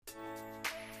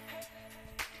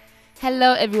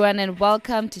Hello, everyone, and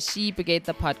welcome to She Brigade,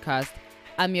 the podcast.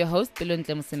 I'm your host,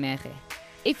 Bilontle Musemere.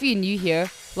 If you're new here,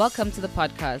 welcome to the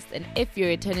podcast, and if you're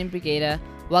a returning brigader,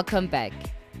 welcome back.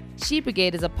 She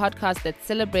Brigade is a podcast that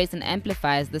celebrates and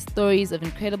amplifies the stories of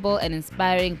incredible and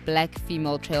inspiring Black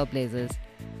female trailblazers.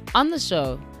 On the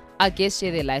show, our guests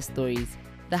share their life stories,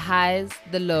 the highs,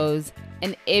 the lows,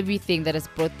 and everything that has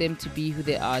brought them to be who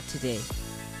they are today.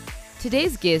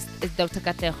 Today's guest is Dr.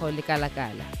 Katlego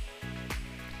Lekalakala.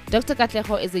 Dr.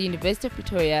 Katlego is a University of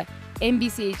Pretoria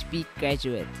MBCHB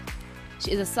graduate.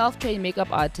 She is a self-trained makeup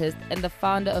artist and the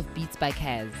founder of Beats by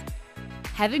Kaz.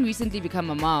 Having recently become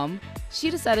a mom, she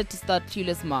decided to start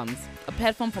Clueless Moms, a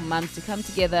platform for moms to come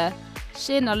together,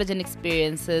 share knowledge and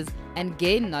experiences, and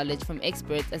gain knowledge from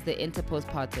experts as they enter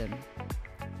postpartum.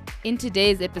 In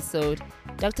today's episode,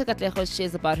 Dr. Katlego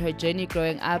shares about her journey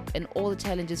growing up and all the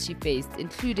challenges she faced,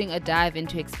 including a dive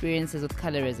into experiences with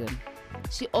colorism.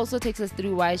 She also takes us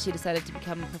through why she decided to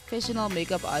become a professional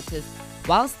makeup artist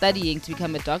while studying to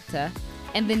become a doctor,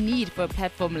 and the need for a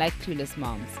platform like Clueless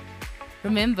Moms.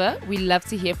 Remember, we love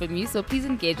to hear from you, so please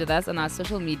engage with us on our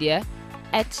social media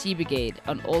at She Brigade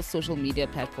on all social media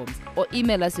platforms, or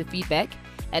email us your feedback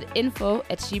at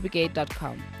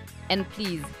info@shebrigade.com. And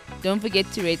please, don't forget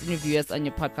to rate and review us on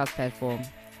your podcast platform.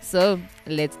 So,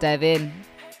 let's dive in.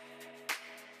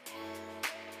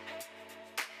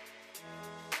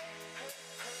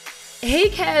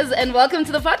 Hey Kaz, and welcome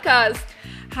to the podcast.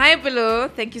 Hi Below,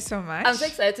 thank you so much. I'm so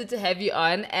excited to have you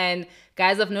on. And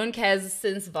guys, I've known Kaz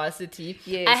since varsity.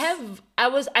 Yes. I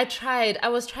was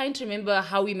trying to remember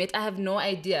how we met. I have no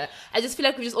idea. I just feel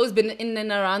like we've just always been in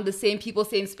and around the same people,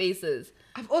 same spaces.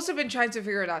 I've also been trying to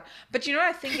figure it out. But you know what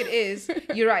I think it is?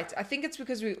 You're right. I think it's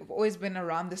because we've always been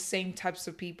around the same types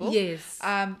of people. Yes.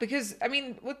 Because, I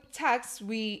mean, with tax,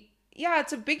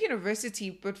 it's a big university,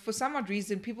 but for some odd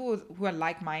reason, people who are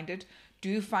like-minded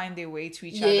do find their way to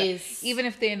each other, even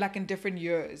if they're in different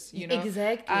years, you know.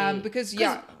 Exactly. Because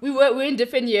we're in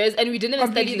different years and we didn't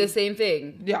even study the same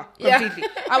thing. Yeah, completely.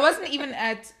 I wasn't even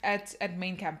at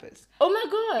main campus. Oh my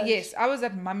god. Yes, I was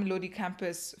at Mamelodi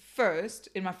campus first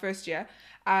in my first year.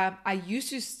 I used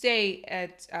to stay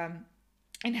at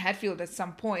in Hatfield at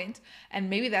some point, and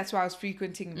maybe that's why I was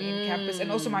frequenting main campus,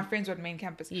 and also my friends were at main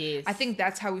campus. Yes. I think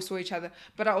that's how we saw each other.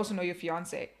 But I also know your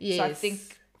fiance. Yes. So I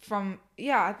think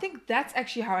I think that's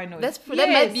actually how I know you. That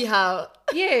might be how.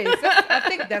 Yes, I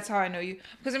think that's how I know you.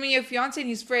 Because I mean, your fiance and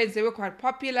his friends, they were quite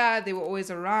popular. They were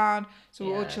always around, so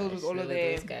we all chilled with all of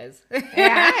them. Those guys. Yeah,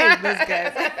 I hate those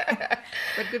guys,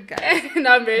 but good guys.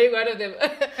 No, I'm very one of them.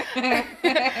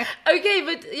 Okay,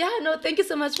 but thank you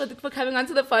so much for coming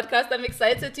onto the podcast. I'm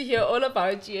excited to hear all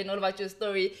about you and all about your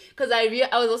story, because I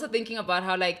was also thinking about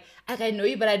how like I know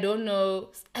you, but I don't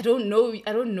know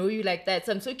you like that.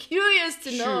 So I'm so curious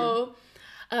to know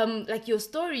like your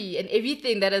story and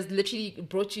everything that has literally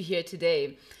brought you here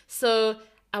today. So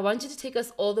I want you to take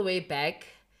us all the way back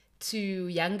to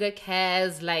younger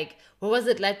Kaz. Like, what was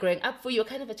it like growing up for you? What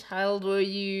kind of a child were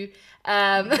you?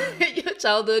 Your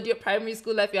childhood, your primary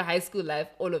school life, your high school life,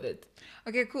 all of it.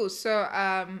 Okay, cool. So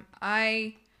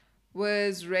I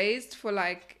was raised for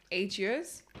like 8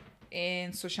 years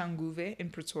in Soshanguve in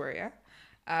Pretoria.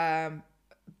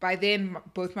 By then,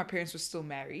 both my parents were still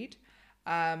married.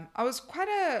 I was quite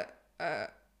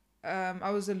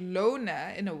I was a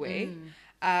loner in a way.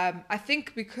 I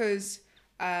think because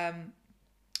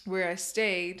where I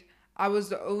stayed, I was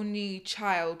the only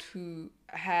child who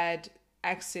had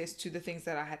access to the things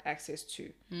that I had access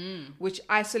to, which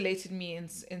isolated me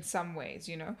in some ways,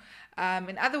 you know.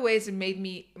 In other ways, it made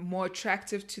me more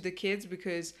attractive to the kids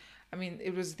because, I mean,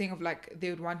 it was a thing of like, they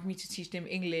would want me to teach them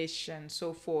English and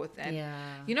so forth. And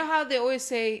you know how they always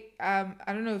say, I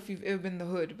don't know if you've ever been in the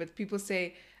hood, but people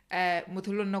say,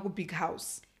 Motolo Noko big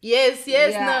house. Yes.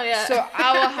 So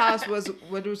our house was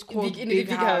what was called big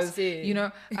house. Yeah. You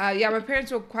know, my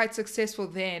parents were quite successful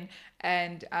then,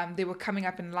 and they were coming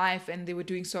up in life and they were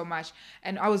doing so much.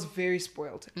 And I was very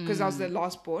spoiled because I was the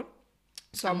last born.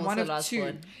 So I'm one of two.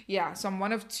 Born. Yeah, so I'm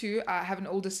one of two. I have an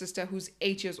older sister who's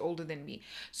 8 years older than me.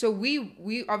 So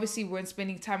we obviously weren't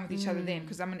spending time with each other then,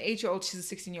 because I'm an 8-year-old, she's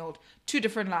a 16-year-old. Two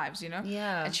different lives, you know?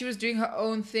 Yeah. And she was doing her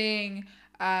own thing.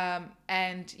 So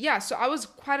I was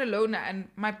quite a loner, and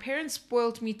my parents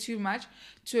spoiled me too much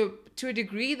to a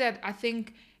degree that I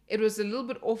think it was a little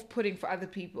bit off-putting for other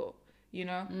people, you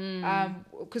know?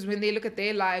 Because when they look at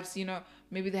their lives, you know,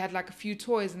 maybe they had like a few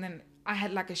toys, and then I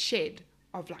had like a shed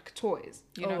of like toys,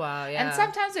 you know? Oh, wow, yeah. And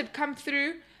sometimes they'd come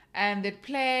through and they'd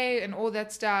play and all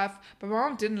that stuff, but my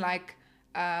mom didn't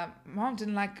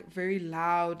like very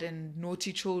loud and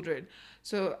naughty children.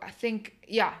 So I think,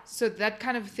 yeah, so that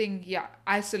kind of thing, yeah,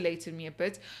 isolated me a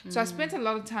bit. So I spent a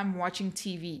lot of time watching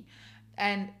TV.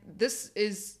 And this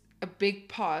is a big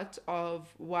part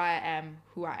of why I am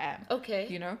who I am. Okay.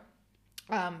 You know?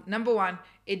 Number one,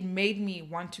 it made me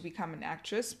want to become an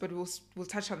actress, but we'll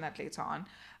touch on that later on.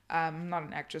 I'm not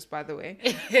an actress, by the way.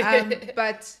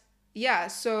 But yeah,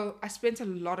 so I spent a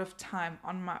lot of time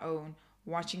on my own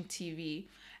watching TV,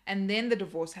 and then the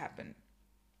divorce happened.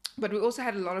 But we also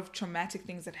had a lot of traumatic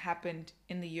things that happened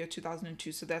in the year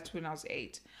 2002. So that's when I was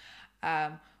 8.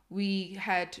 We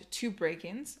had 2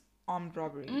 break-ins, armed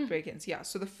robbery break-ins. Yeah.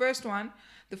 So the first one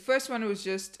was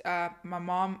just my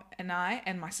mom and I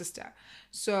and my sister.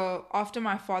 So after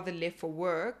my father left for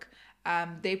work,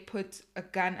 they put a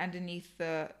gun underneath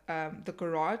the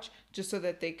garage just so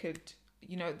that they could,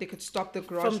 they could stop the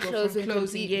garage door from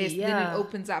closing. Yes, yeah. Then it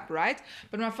opens up, right?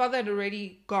 But my father had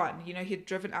already gone. He had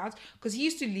driven out because he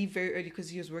used to leave very early because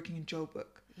he was working in Joburg.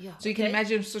 Yeah. So you can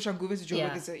imagine Soshanguve to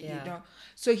Joburg is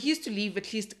So he used to leave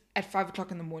at least at 5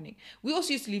 o'clock in the morning. We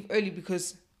also used to leave early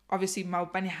because obviously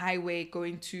Maubani Highway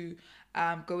going into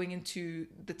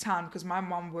the town, because my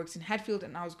mom works in Hatfield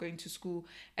and I was going to school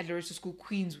at Loreto School,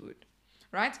 Queenswood,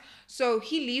 right? So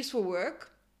he leaves for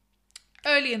work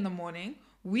early in the morning.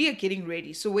 We are getting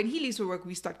ready. So when he leaves for work,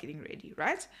 we start getting ready,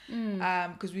 right?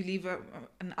 Because we leave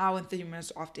an hour and 30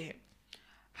 minutes after him.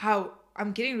 How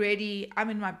I'm getting ready, I'm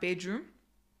in my bedroom.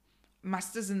 My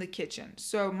sister's in the kitchen.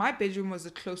 So my bedroom was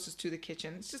the closest to the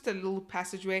kitchen. It's just a little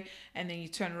passageway, and then you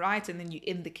turn right, and then you're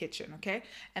in the kitchen, okay?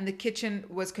 And the kitchen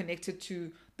was connected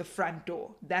to the front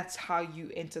door. That's how you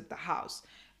entered the house.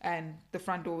 And the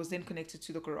front door was then connected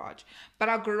to the garage. But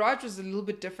our garage was a little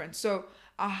bit different. So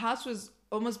our house was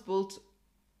almost built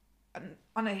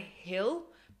on a hill,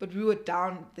 but we were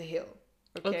down the hill.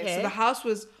 Okay. So the house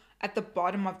was at the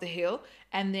bottom of the hill,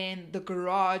 and then the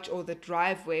garage or the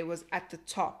driveway was at the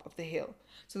top of the hill.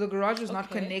 So the garage was not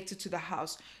connected to the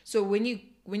house. So when you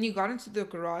got into the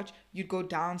garage, you'd go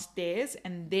downstairs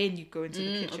and then you go into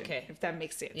the kitchen. If that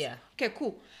makes sense. Yeah. Okay,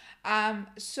 cool.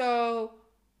 So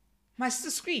my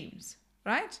sister screams,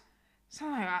 right? So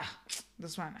I'm like,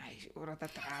 this one, I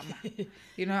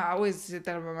always said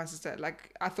that about my sister.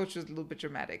 Like, I thought she was a little bit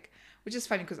dramatic, which is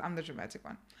funny because I'm the dramatic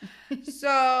one. So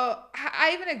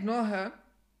I even ignore her.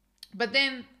 But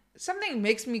then something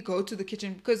makes me go to the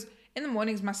kitchen, because in the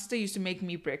mornings, my sister used to make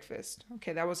me breakfast.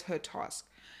 Okay, that was her task.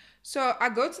 So I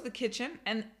go to the kitchen,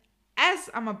 and as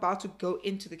I'm about to go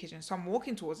into the kitchen, so I'm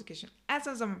walking towards the kitchen. As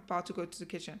I'm about to go to the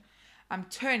kitchen, I'm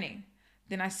turning.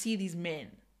 Then I see these men.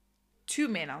 2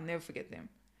 men, I'll never forget them.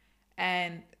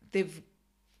 And they've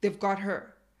got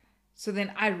her. So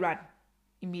then I run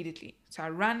immediately. So I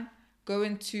run, go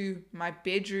into my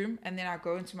bedroom, and then I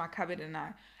go into my cupboard and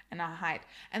I hide.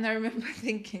 And I remember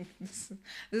thinking, this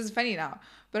is funny now,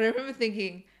 but I remember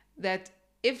thinking that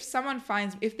if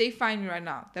they find me right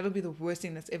now, that'll be the worst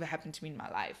thing that's ever happened to me in my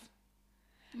life.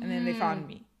 And then they found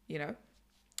me,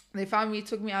 They found me,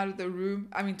 took me out of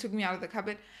the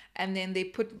cupboard, and then they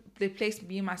placed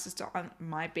me and my sister on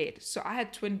my bed. So I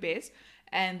had twin beds,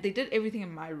 and they did everything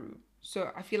in my room. So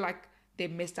I feel like they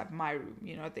messed up my room,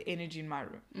 the energy in my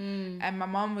room. And my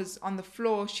mom was on the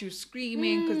floor. She was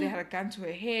screaming because they had a gun to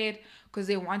her head, because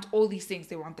they want all these things.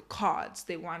 They want the cards,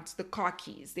 they want the car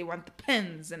keys, they want the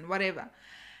pins and whatever.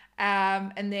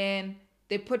 And then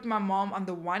they put my mom on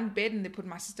the one bed, and they put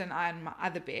my sister and I on my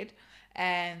other bed.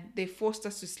 And they forced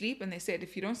us to sleep, and they said,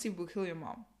 if you don't sleep, we'll kill your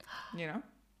mom,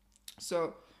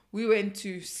 So we went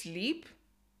to sleep,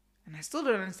 and I still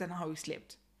don't understand how we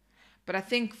slept. But I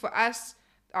think for us,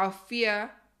 our fear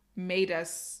made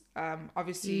us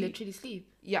obviously... Literally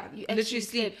sleep. Yeah, you literally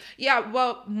sleep. Slept. Yeah,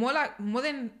 well, more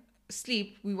than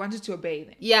sleep, we wanted to obey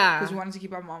them. Yeah. Because we wanted to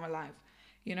keep our mom alive,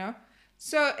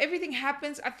 So everything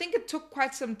happens. I think it took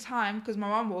quite some time, because my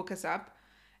mom woke us up,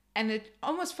 and it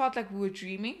almost felt like we were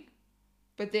dreaming.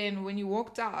 But then when you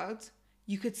walked out,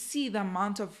 you could see the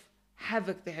amount of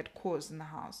havoc they had caused in the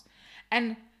house.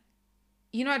 And,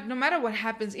 no matter what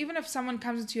happens, even if someone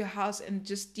comes into your house and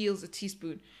just steals a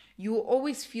teaspoon, you will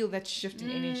always feel that shift in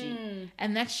energy.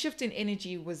 And that shift in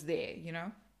energy was there,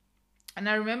 And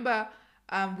I remember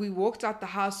we walked out the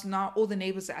house. Now all the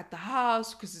neighbors are at the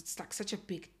house because it's like such a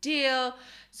big deal.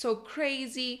 So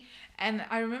crazy. And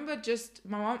I remember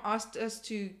my mom asked us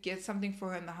to get something for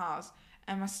her in the house.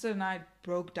 And my sister and I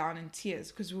broke down in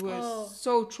tears because we were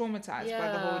so traumatized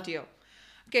by the whole deal.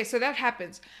 Okay, so that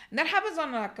happens. And that happens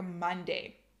on like a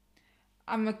Monday.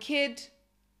 I'm a kid.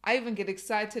 I even get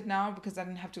excited now because I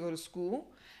didn't have to go to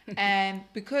school. And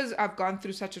because I've gone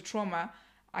through such a trauma,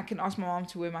 I can ask my mom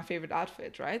to wear my favorite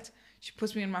outfit, right? She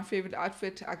puts me in my favorite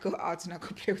outfit. I go out and I go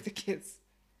play with the kids.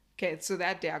 Okay, so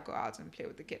that day I go out and play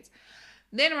with the kids.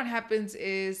 Then what happens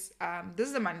is, this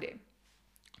is a Monday.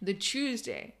 The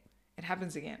Tuesday, it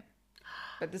happens again.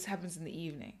 But this happens in the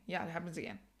evening. Yeah, it happens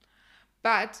again.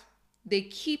 But they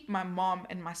keep my mom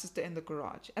and my sister in the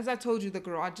garage. As I told you, the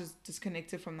garage is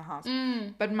disconnected from the house.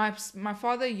 But my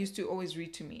father used to always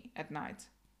read to me at night.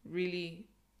 Really,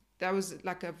 that was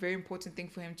like a very important thing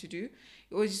for him to do.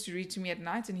 He always used to read to me at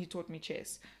night, and he taught me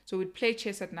chess. So we'd play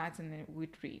chess at night, and then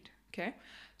we'd read. Okay,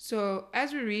 so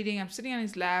as we're reading, I'm sitting on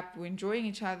his lap. We're enjoying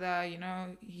each other. You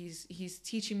know, he's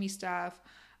teaching me stuff.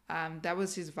 That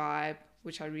was his vibe,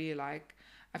 which I really like.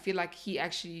 I feel like he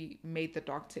actually made the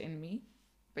doctor in me,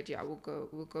 but yeah,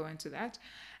 we'll go into that.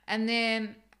 And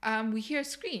then we hear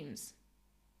screams,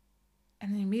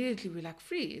 and then immediately we like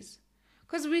freeze,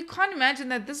 because we can't imagine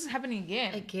that this is happening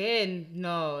again. Again?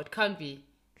 No, it can't be.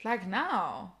 Like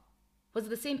now. Was it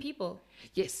the same people?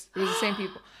 Yes, it was the same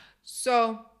people.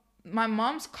 So my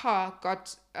mom's car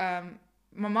got.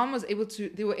 My mom was able to.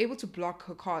 They were able to block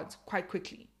her car quite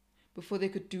quickly before they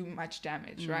could do much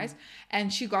damage, right?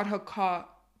 And she got her car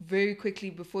very quickly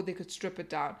before they could strip it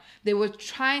down. They were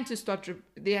trying to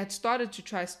they had started to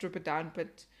try strip it down,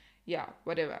 but yeah,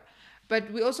 whatever.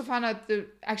 But we also found out that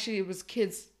actually it was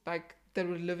kids like that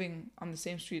were living on the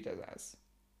same street as us.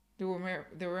 They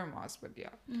were masks, but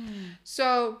yeah.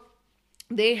 So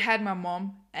they had my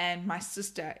mom and my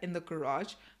sister in the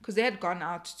garage because they had gone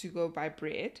out to go buy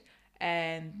bread,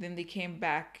 and then they came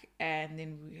back, and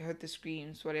then we heard the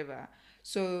screams, whatever.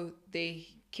 So they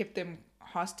kept them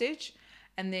hostage,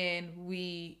 and then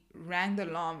we rang the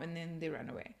alarm, and then they ran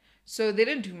away. So they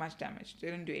didn't do much damage.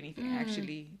 They didn't do anything.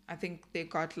 Actually, I think they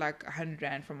got like 100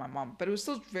 rand from my mom, but it was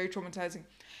still very traumatizing.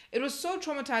 It was so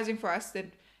traumatizing for us that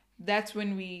that's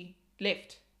when we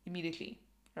left immediately,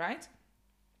 right?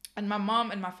 And my mom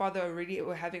and my father already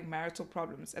were having marital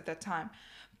problems at that time.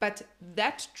 But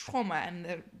that trauma,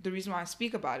 and the reason why I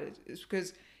speak about it is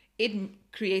because it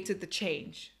created the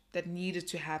change that needed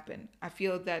to happen. I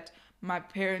feel that my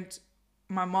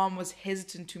mom was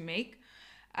hesitant to make.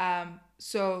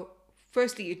 So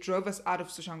firstly, it drove us out of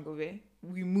Soshanguve.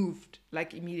 We moved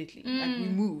like immediately. Like we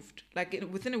moved. Like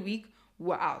within a week,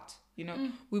 we're out. You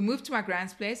know, we moved to my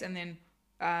grand's place, and then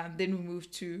we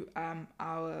moved to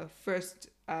our first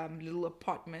little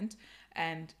apartment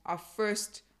and our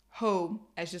first home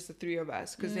as just the three of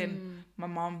us. Because then my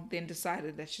mom then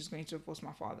decided that she's going to divorce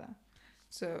my father.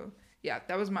 So yeah,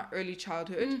 that was my early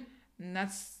childhood, and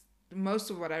that's most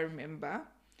of what I remember.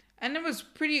 And it was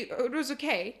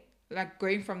okay. Like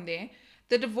going from there,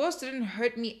 the divorce didn't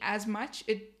hurt me as much.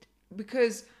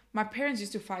 Because my parents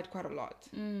used to fight quite a lot,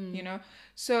 you know.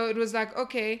 So it was like,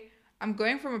 okay, I'm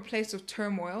going from a place of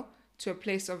turmoil to a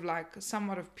place of like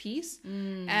somewhat of peace.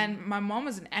 And my mom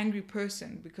was an angry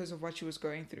person because of what she was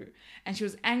going through, and she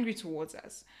was angry towards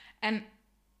us. And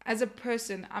as a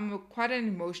person, I'm quite an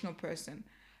emotional person.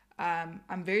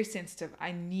 I'm very sensitive.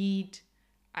 I need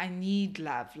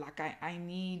love. Like I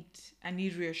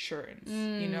need reassurance.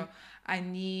 You know, I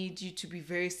need you to be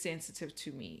very sensitive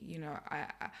to me. You know,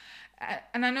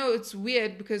 and I know it's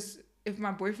weird because if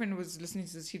my boyfriend was listening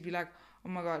to this, he'd be like, "Oh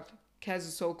my God, Kaz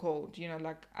is so cold." You know,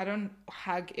 like I don't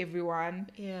hug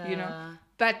everyone. Yeah. You know,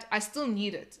 but I still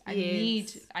need it. I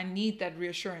need that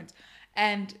reassurance.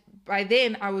 And by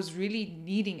then I was really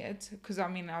needing it because I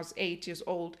was 8 years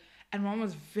old, and mom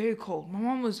was very cold. My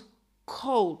mom was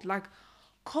cold, like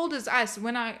cold as ice.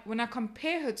 When I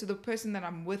compare her to the person that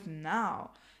I'm with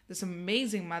now, this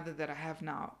amazing mother that I have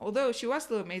now, although she was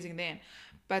still amazing then,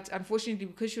 but unfortunately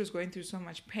because she was going through so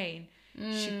much pain,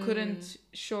 she couldn't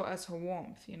show us her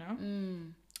warmth, you know.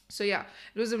 So yeah,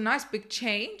 it was a nice big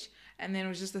change, and then it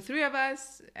was just the three of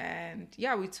us, and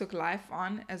yeah, we took life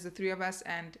on as the three of us,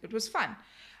 and it was fun.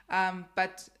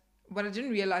 But what I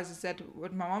didn't realize is that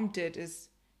what my mom did is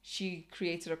she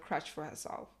created a crutch for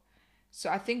herself. So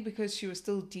I think because she was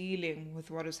still dealing with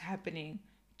what was happening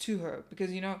to her,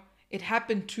 because, you know, it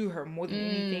happened to her more than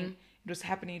anything, it was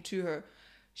happening to her.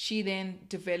 She then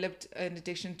developed an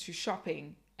addiction to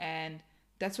shopping, and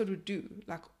that's what we'd do,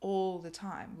 like all the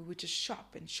time. We would just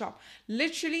shop and shop.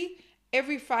 Literally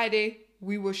every Friday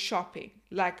we were shopping,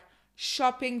 like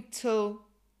shopping till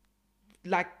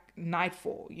like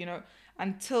nightfall, you know,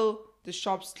 until the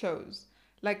shops closed.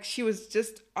 Like she was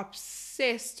just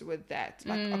obsessed with that,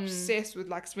 like obsessed with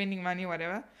like spending money,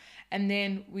 whatever. And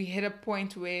then we hit a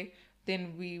point where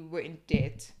then we were in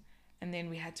debt, and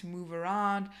then we had to move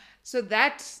around. So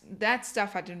that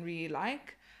stuff I didn't really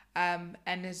like, and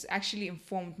has actually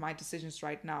informed my decisions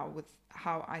right now with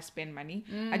how I spend money.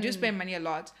 I do spend money a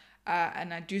lot,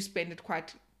 and I do spend it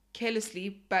quite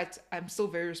carelessly, but I'm still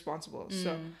very responsible.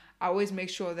 So I always make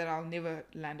sure that I'll never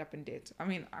land up in debt. I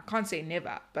mean, I can't say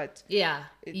never, but Yeah.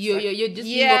 It's You're just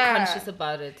being more conscious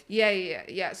about it.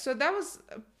 yeah. So that was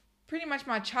pretty much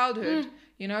my childhood.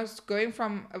 You know, it's going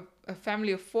from a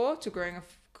family of 4 to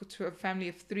to a family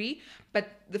of 3. But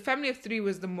the family of 3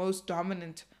 was the most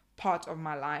dominant part of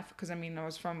my life, because I mean, I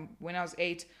was from when I was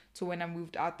 8 to when I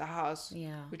moved out the house,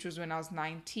 which was when I was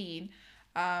 19.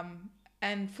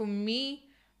 And for me,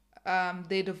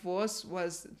 their divorce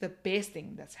was the best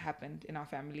thing that's happened in our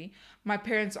family. My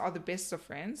parents are the best of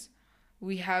friends.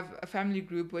 We have a family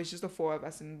group where it's just the 4 of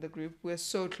us in the group. We're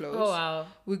so close. Oh, wow.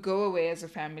 We go away as a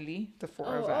family, the 4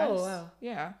 of us. Oh, wow.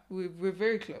 Yeah, we're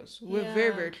very close. We're Yeah.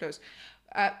 very, very close.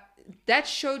 That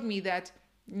showed me that,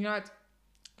 you know what,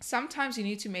 sometimes you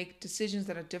need to make decisions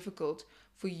that are difficult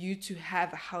for you to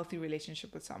have a healthy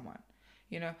relationship with someone.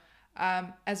 You know,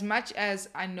 as much as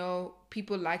I know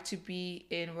people like to be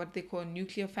in what they call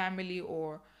nuclear family,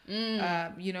 or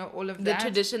you know, all of The that.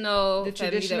 traditional The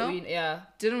family traditional? that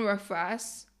we, Didn't work for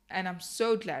us, and I'm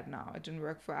so glad now it didn't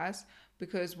work for us,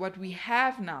 because what we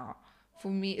have now for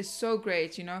me is so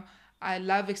great. You know, I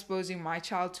love exposing my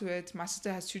child to it. My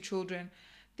sister has 2 children.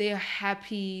 They are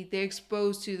happy. They're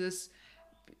exposed to this.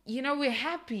 You know, we're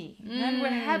happy, man. We're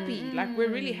happy. Like,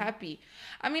 we're really happy.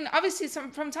 I mean, obviously,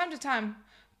 from time to time,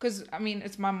 because I mean,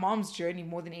 it's my mom's journey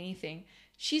more than anything.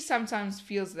 She sometimes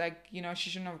feels like, you know,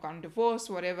 she shouldn't have gotten divorced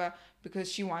or whatever,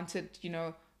 because she wanted, you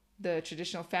know, the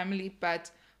traditional family.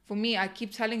 But for me, I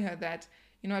keep telling her that,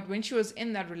 you know, when she was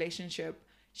in that relationship,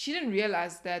 she didn't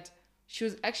realize that she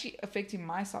was actually affecting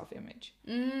my self-image.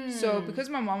 So because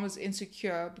my mom was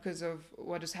insecure because of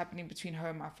what was happening between her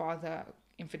and my father,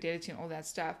 infidelity and all that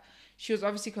stuff, she was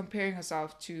obviously comparing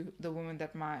herself to the woman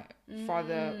that my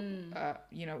father,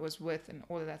 you know, was with, and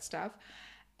all of that stuff.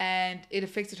 And it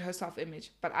affected her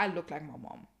self-image. But I look like my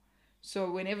mom.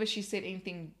 So whenever she said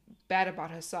anything bad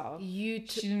about herself, she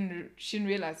didn't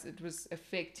realize it was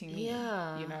affecting me.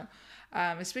 Yeah. You know,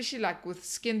 especially like with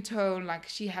skin tone, like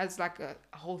she has like a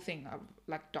whole thing of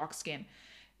like dark skin.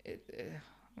 Oh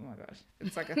my gosh,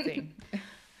 it's like a thing.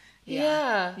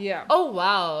 Yeah. Oh,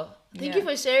 wow. Thank you Yeah.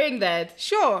 for sharing that.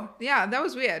 Sure. Yeah, that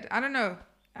was weird. I don't know.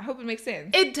 I hope it makes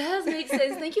sense. It does make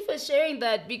sense. Thank you for sharing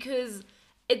that, because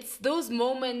it's those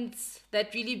moments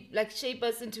that really like shape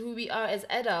us into who we are as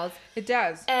adults, It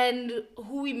does. and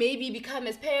who we maybe become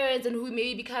as parents, and who we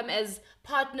maybe become as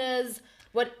partners,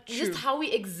 just how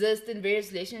we exist in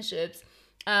various relationships.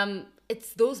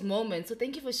 It's those moments. So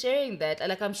thank you for sharing that.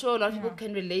 Like, I'm sure a lot of people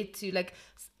can relate to like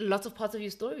lots of parts of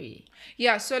your story.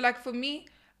 Yeah, so like for me,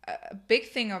 a big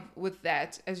thing with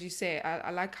that, as you say,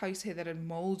 I like how you say that it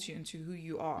molds you into who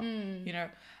you are, you know,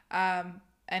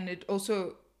 and it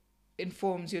also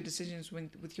informs your decisions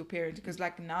with your parents, because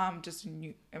like now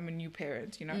I'm a new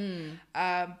parent, you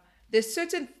know. There's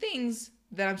certain things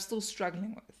that I'm still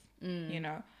struggling with, you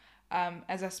know.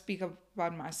 As I speak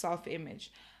about my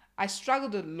self-image, I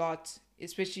struggled a lot,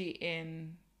 especially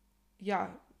in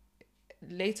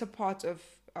later part of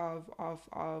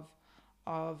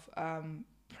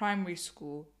primary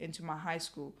school into my high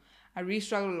school. I really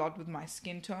struggled a lot with my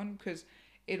skin tone, because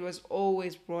it was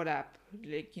always brought up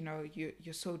like, you know,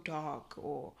 you're so dark,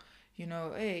 or you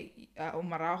know, hey,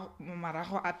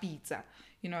 marajo a pizza.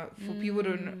 You know, for people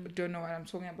who don't know what I'm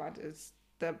talking about, it's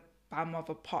the bottom of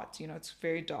a pot. You know, it's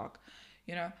very dark.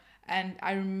 You know, and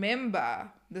I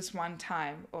remember this one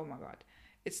time. Oh my God,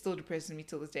 it still depresses me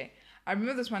till this day. I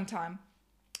remember this one time.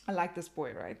 I like this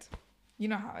boy, right? You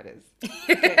know how it is.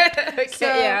 Okay.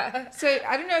 So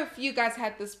I don't know if you guys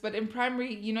had this, but in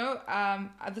primary, you know,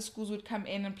 other schools would come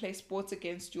in and play sports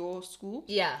against your school.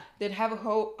 Yeah. They'd have a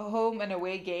home and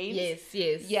away games.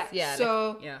 Yes.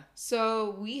 Yeah.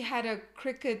 So we had a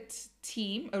cricket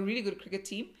team, a really good cricket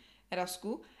team at our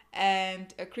school,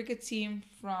 and a cricket team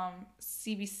from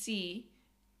CBC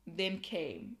then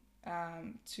came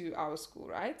to our school,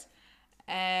 right?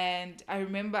 And I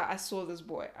remember I saw this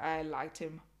boy. I liked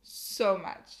him so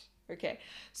much. Okay.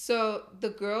 So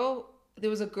there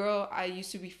was a girl I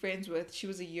used to be friends with. She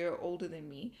was a year older than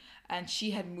me, and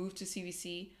she had moved to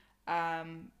CBC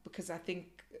because I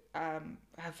think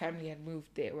her family had moved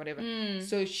there, whatever.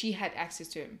 So she had access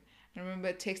to him. I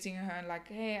remember texting her and like,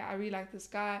 hey, I really like this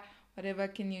guy, whatever,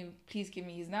 can you please give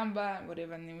me his number and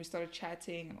whatever. And then we started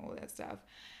chatting and all that stuff.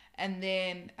 And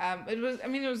then it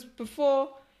was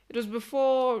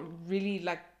before really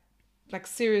like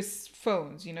serious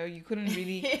phones, you know. You couldn't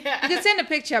really you could send a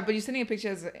picture, but you're sending a picture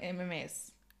as an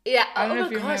MMS, Yeah. I don't Oh know my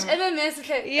if you gosh. remember. MMS.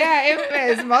 Okay. Yeah,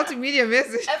 MMS, multimedia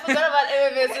message. I forgot about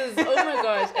MMSs. Oh my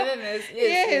gosh. MMS.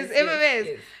 Yes, MMS.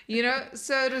 Yes. You know,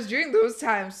 so it was during those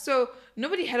times. So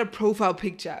nobody had a profile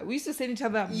picture. We used to send each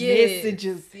other Yes,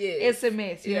 messages, yes.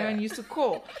 SMS, you know, Yeah. and used to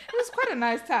call. It was quite a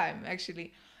nice time,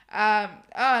 actually. And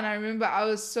I remember I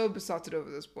was so besotted over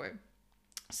this boy.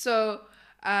 So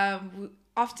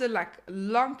after like a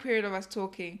long period of us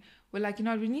talking, we're like, you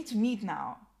know, we need to meet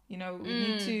now. You know,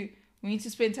 we need to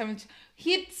spend time.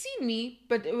 He had seen me,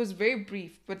 but it was very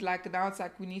brief. But like now it's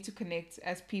like we need to connect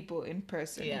as people in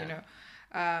person. Yeah. You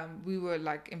know, we were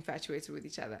like infatuated with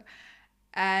each other,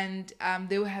 and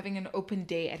they were having an open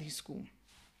day at his school.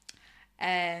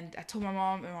 And I told my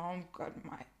mom, and my mom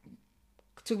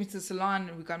took me to the salon,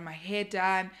 and we got my hair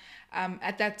done.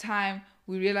 At that time,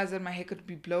 we realized that my hair could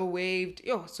be blow waved.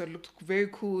 So it looked very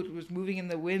cool. It was moving in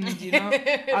the wind, you know.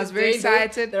 I was very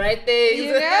excited. The right things.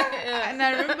 You know? Yeah. And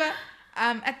I remember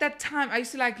at that time, I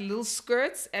used to like little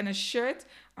skirts and a shirt.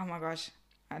 Oh my gosh.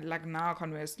 Now I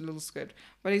can't wear a little skirt.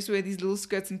 But I used to wear these little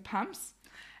skirts and pumps.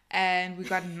 And we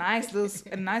got a nice little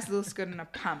skirt and a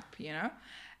pump, you know.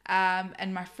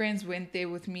 And my friends went there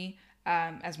with me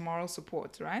as moral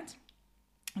support, right?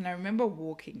 And I remember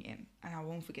walking in, and I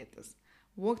won't forget this.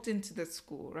 Walked into the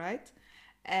school, right?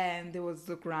 And there was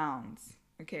the grounds.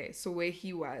 Okay, so where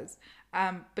he was.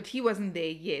 But he wasn't there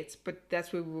yet, but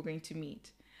that's where we were going to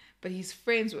meet. But his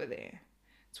friends were there.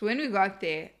 So when we got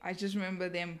there, I just remember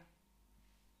them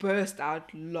burst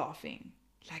out laughing.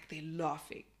 Like they're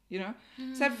laughing, you know?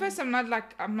 So at first it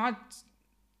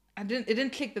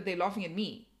didn't click that they're laughing at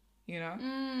me. You know,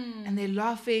 and they're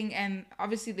laughing, and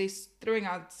obviously they're throwing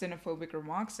out xenophobic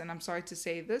remarks. And I'm sorry to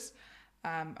say this,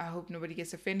 I hope nobody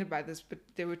gets offended by this, but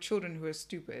there were children who were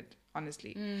stupid,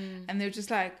 honestly, and they're just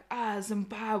like,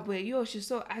 Zimbabwe, she's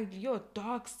so ugly, you're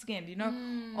dark skinned, you know,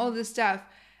 all this stuff,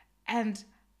 and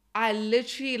I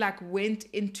literally like went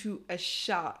into a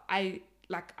shell. I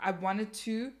wanted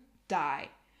to die,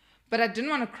 but I didn't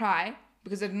want to cry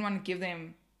because I didn't want to give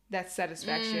them that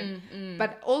satisfaction.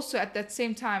 But also at that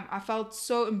same time, I felt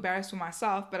so embarrassed for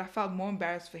myself, but I felt more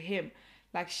embarrassed for him.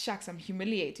 Like, shucks, I'm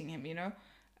humiliating him, you know?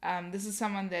 This is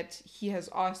someone that he has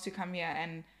asked to come here,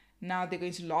 and now they're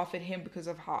going to laugh at him because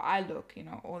of how I look, you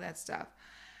know, all that stuff.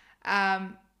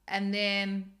 And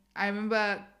then I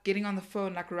remember getting on the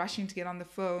phone, like rushing to get on the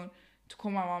phone to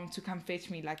call my mom to come fetch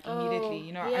me, like immediately,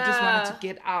 you know? Yeah. I just wanted to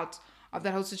get out of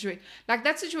that whole situation. Like,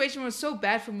 that situation was so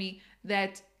bad for me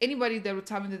that anybody that would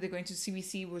tell me that they're going to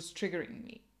CBC was triggering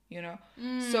me, you know.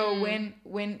 So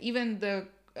when even the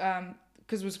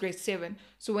because it was grade 7,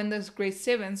 so when those grade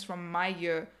 7s from my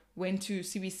year went to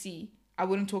CBC, I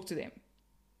wouldn't talk to them,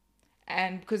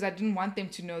 and because I didn't want them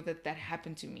to know that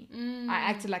happened to me. I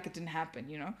acted like it didn't happen,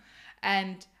 you know.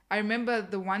 And I remember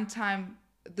the one time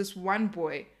this one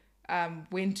boy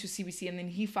went to CBC, and then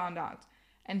he found out,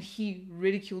 and he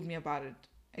ridiculed me about it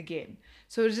again.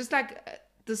 So it was just like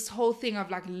this whole thing of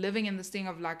like living in this thing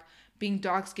of like being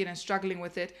dark skinned and struggling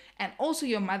with it, and also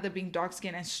your mother being dark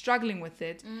skinned and struggling with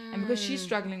it, and because she's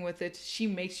struggling with it, she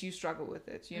makes you struggle with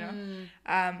it, you know.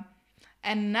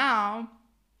 And now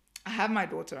I have my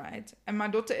daughter, right, and my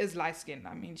daughter is light skinned.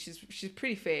 I mean, she's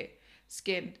pretty fair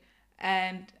skinned,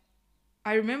 and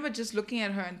I remember just looking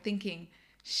at her and thinking,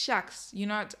 shucks, you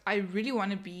know what, I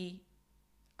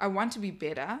want to be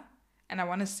better, and I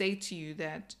want to say to you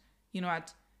that, you know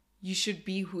what, you should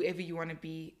be whoever you want to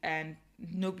be, and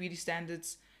no beauty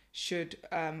standards should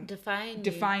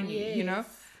define you, yes. you know.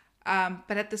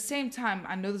 But at the same time,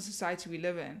 I know the society we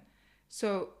live in,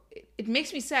 so it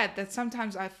makes me sad that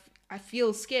sometimes I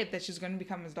feel scared that she's going to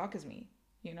become as dark as me,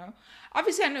 you know.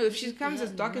 Obviously, I know if she becomes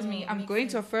as dark as me, I'm going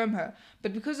to affirm her,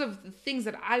 but because of the things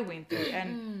that I went through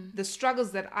and the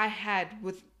struggles that I had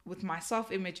with my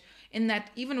self-image, in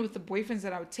that even with the boyfriends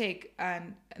that I would take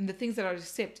and the things that I would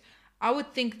accept, I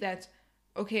would think that,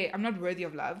 okay, I'm not worthy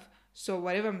of love, so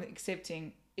whatever I'm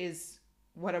accepting is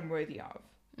what I'm worthy of.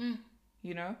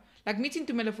 You know? Like, meeting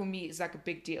Tumela for me is like a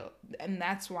big deal. And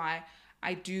that's why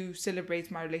I do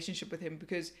celebrate my relationship with him,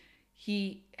 because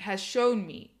he has shown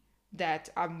me that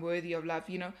I'm worthy of love,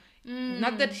 you know?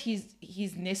 Not that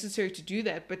he's necessary to do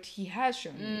that, but he has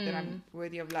shown me that I'm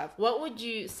worthy of love. What would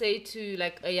you say to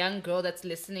like a young girl that's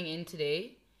listening in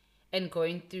today and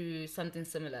going through something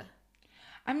similar?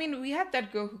 I mean, we had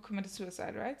that girl who committed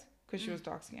suicide, right? Because she was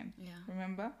dark skinned. Yeah.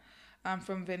 Remember?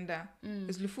 From Venda.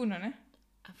 It's Lufuno, ne?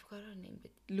 I forgot her name,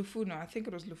 but Lufuno. I think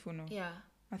it was Lufuno. yeah.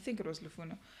 I think it was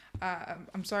Lufuno.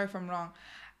 I'm sorry if I'm wrong.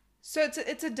 So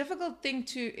it's a difficult thing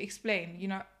to explain, you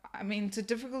know. I mean, it's a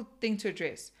difficult thing to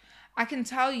address. I can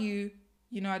tell you,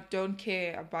 you know, I don't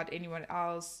care about anyone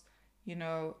else.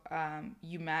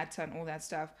 you matter and all that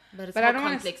stuff. But it's But more I don't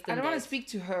want complex to. than I don't want that. to speak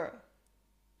to her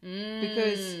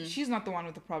because she's not the one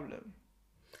with the problem.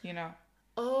 You know.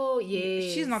 Oh,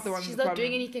 yes. She's not the one. She's with the not problem.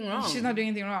 doing anything wrong. She's not doing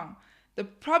anything wrong. The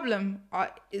problem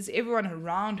is everyone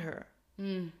around her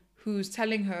who's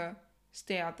telling her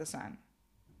stay out the sun,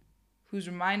 who's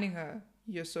reminding her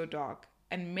you're so dark,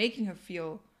 and making her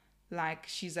feel like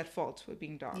she's at fault for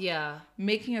being dark. Yeah.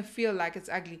 Making her feel like it's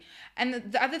ugly. And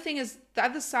the other thing is, the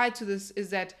other side to this is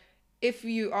that if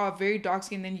you are very dark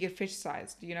skinned, then you get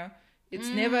fetishized. It's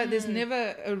there's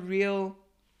never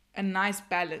a nice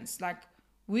balance. Like,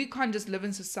 we can't just live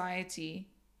in society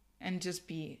and just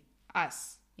be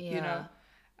us. Yeah.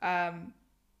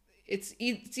 It's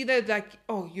either like,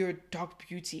 oh, you're a dark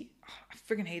beauty. Oh, I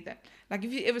freaking hate that. Like,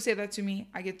 if you ever say that to me,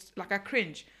 I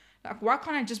cringe. Like, why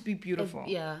can't I just be beautiful?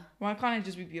 Yeah. Why can't I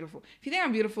just be beautiful? If you think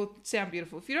I'm beautiful, say I'm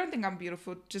beautiful. If you don't think I'm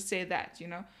beautiful, just say that.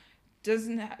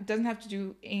 Doesn't have to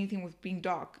do anything with being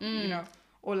dark.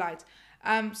 Or light.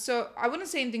 So I wouldn't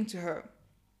say anything to her,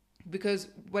 because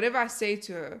whatever I say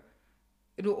to her,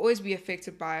 it will always be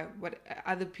affected by what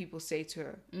other people say to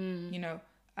her.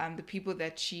 The people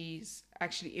that she's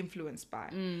actually influenced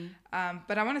by.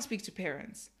 But I want to speak to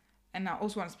parents, and I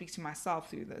also want to speak to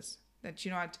myself through this. That,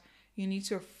 you need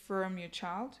to affirm your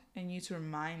child, and you need to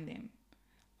remind them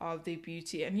of their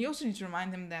beauty, and you also need to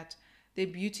remind them that their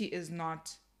beauty is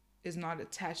not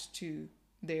attached to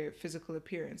their physical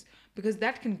appearance, because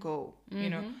that can go.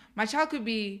 My child could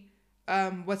be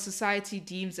what society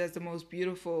deems as the most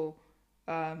beautiful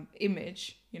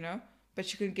image, but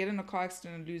she could get in a car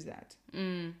accident and lose that.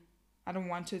 I don't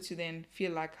want her to then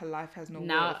feel like her life has no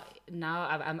worth. Now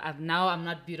I'm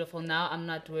not beautiful. Now I'm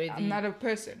not worthy. I'm not a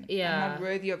person. Yeah. I'm not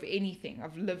worthy of anything,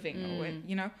 of living,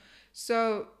 or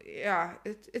So yeah,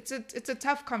 it's a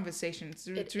tough conversation.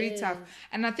 It's really tough,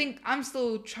 and I think I'm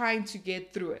still trying to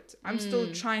get through it. I'm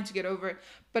still trying to get over it.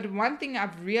 But one thing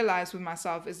I've realized with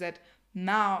myself is that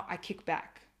now I kick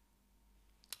back.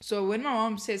 So when my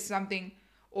mom says something,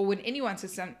 or when anyone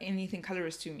says anything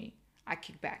colorist to me, I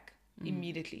kick back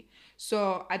immediately.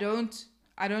 So I don't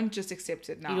just accept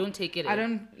it now. You don't take it. I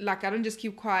don't just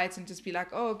keep quiet and just be like,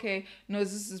 oh, okay, no,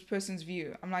 this is this person's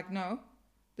view. I'm like, no,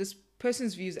 this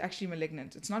person's view is actually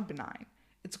malignant. It's not benign.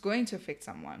 It's going to affect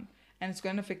someone, and it's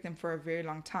going to affect them for a very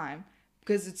long time,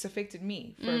 because it's affected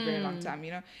me for a very long time.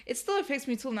 It still affects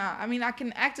me till now. I mean, I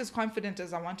can act as confident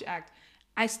as I want to act.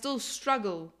 I still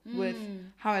struggle with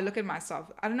how I look at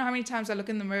myself. I don't know how many times I look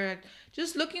in the mirror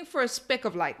just looking for a speck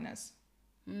of lightness.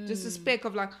 Just a speck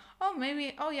of like, oh,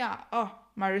 maybe, oh yeah, oh,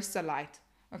 my wrists are light.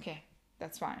 Okay,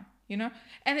 that's fine.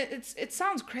 And it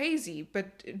sounds crazy,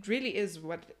 but it really is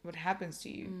what happens to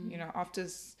you, after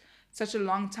such a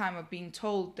long time of being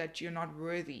told that you're not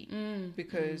worthy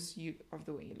because of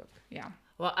the way you look. Yeah.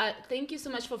 Well, thank you so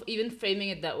much for even framing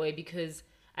it that way, because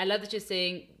I love that you're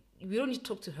saying we don't need to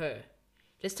talk to her.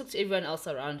 Let's talk to everyone else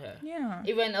around her. Yeah.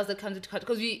 Everyone else that comes into contact,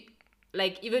 because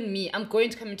even me, I'm going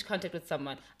to come into contact with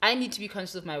someone. I need to be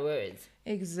conscious of my words.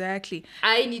 Exactly.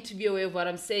 I need to be aware of what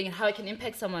I'm saying and how I can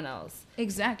impact someone else.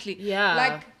 Exactly.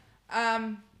 Yeah.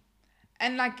 And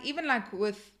even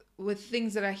with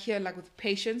things that I hear, like with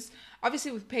patients,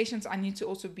 obviously with patients, I need to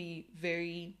also be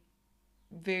very,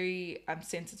 very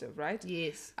sensitive, right?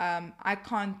 Yes. I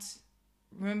can't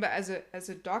remember as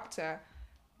a doctor,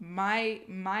 my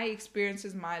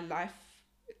experiences, my life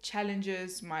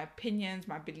challenges, my opinions,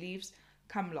 my beliefs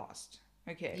come last.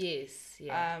 Okay. Yes.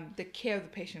 Yeah. The care of the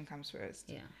patient comes first.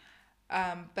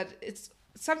 Yeah. But it's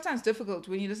sometimes difficult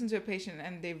when you listen to a patient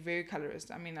and they're very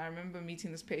colorist. I mean, I remember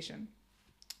meeting this patient,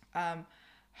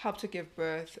 helped her give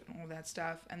birth and all that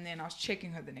stuff, and then I was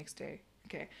checking her the next day.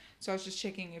 Okay, so I was just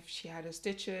checking if she had her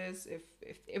stitches,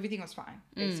 if everything was fine,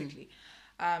 basically.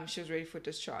 She was ready for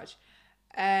discharge,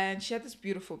 and she had this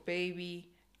beautiful baby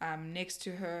next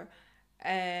to her.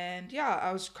 And yeah,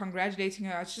 I was congratulating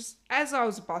her. As I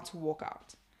was about to walk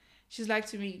out, she's like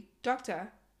to me,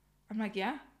 "Doctor," I'm like,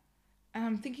 "Yeah," and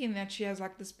I'm thinking that she has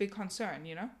like this big concern,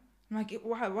 I'm like,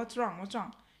 "Why? What's wrong? What's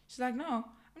wrong?" She's like, "No,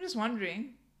 I'm just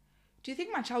wondering, do you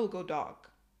think my child will go dark?"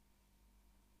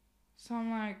 So I'm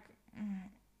like,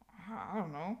 I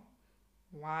don't know.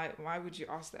 Why would you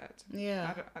ask that?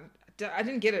 Yeah. I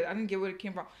didn't get it. I didn't get where it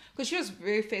came from, because she was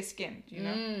very fair skinned,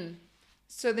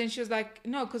 So then she was like,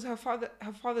 no, because her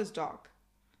father's dark.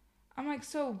 I'm like,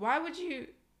 so why would you,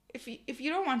 if you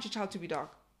don't want your child to be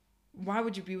dark, why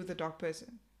would you be with a dark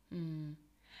person?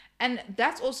 And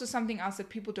that's also something else that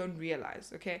people don't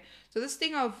realize. Okay, so this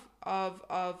thing of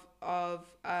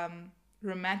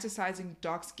romanticizing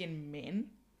dark-skinned men,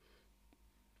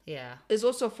 yeah, is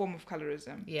also a form of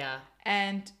colorism. Yeah.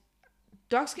 And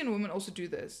dark-skinned women also do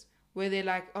this, where they're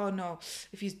like, oh no,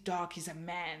 if he's dark, he's a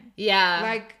man. Yeah.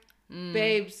 Like,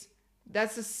 babes,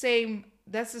 that's the same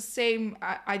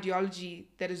ideology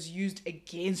that is used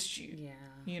against you. Yeah.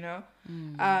 You know,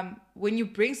 when you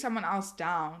bring someone else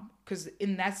down, because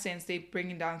in that sense they're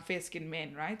bringing down fair-skinned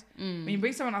men, right? When you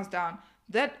bring someone else down,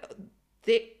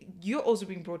 you're also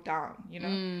being brought down. You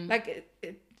know, like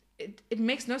it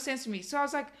makes no sense to me. So I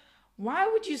was like, why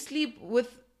would you sleep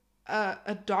with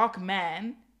a dark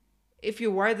man if you're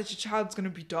worried that your child's gonna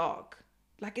be dark?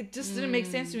 Like, it just didn't make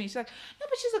sense to me. She's like, no,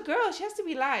 but she's a girl, she has to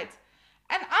be light,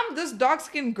 and I'm this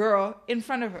dark-skinned girl in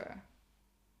front of her.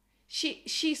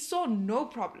 She saw no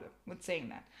problem with saying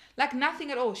that. Like, nothing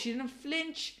at all. She didn't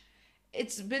flinch.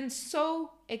 It's been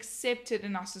so accepted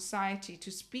in our society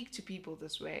to speak to people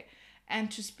this way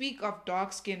and to speak of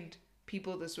dark-skinned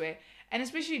people this way, and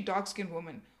especially dark-skinned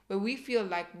women, where we feel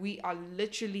like we are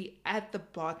literally at the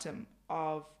bottom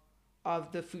of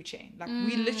the food chain. Like,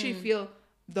 we literally feel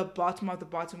the bottom of the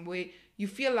bottom, where you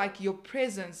feel like your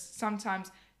presence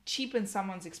sometimes cheapens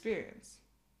someone's experience.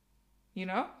 You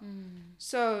know?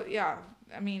 So, yeah,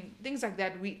 I mean, things like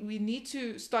that. We need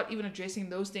to start even addressing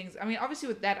those things. I mean, obviously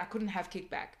with that, I couldn't have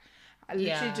kickback. I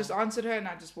literally just answered her and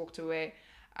I just walked away.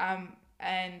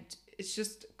 And it's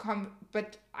just,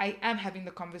 but I am having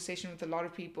the conversation with a lot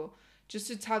of people just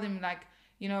to tell them, like,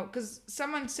 you know, because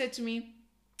someone said to me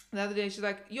the other day, she's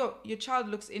like, yo, your child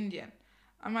looks Indian.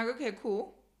 I'm like, okay,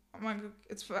 cool. I'm like,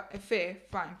 it's fair,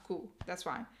 fine, cool, that's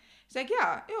fine. She's like,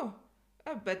 yeah, yo.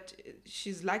 But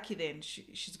she's lucky then.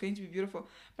 She's going to be beautiful.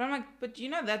 But I'm like, but you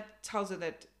know, that tells her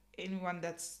that anyone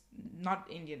that's not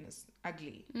Indian is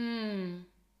ugly.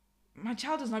 My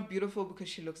child is not beautiful because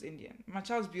she looks Indian. My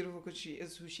child's beautiful because she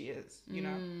is who she is, you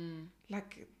know?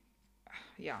 Like,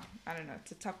 yeah, I don't know.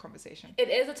 It's a tough conversation. It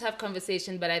is a tough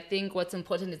conversation, but I think what's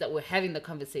important is that we're having the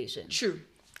conversation. True.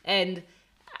 And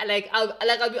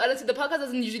I'll be honest, the podcast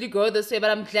doesn't usually go this way, but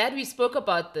I'm glad we spoke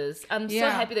about this. I'm so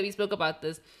happy that we spoke about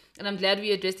this, and I'm glad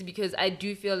we addressed it, because I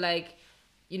do feel like,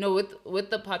 you know, with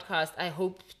the podcast, I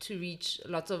hope to reach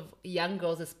lots of young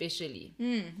girls especially.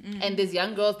 And there's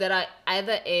young girls that are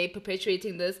either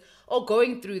perpetuating this or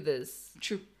going through this.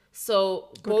 True. So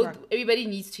everybody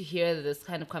needs to hear this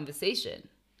kind of conversation.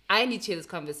 I need to hear this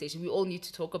conversation. We all need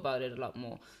to talk about it a lot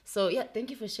more. So yeah, thank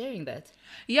you for sharing that.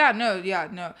 No.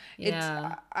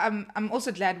 Yeah. I'm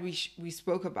also glad we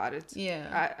spoke about it.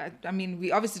 Yeah. I mean,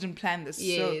 we obviously didn't plan this.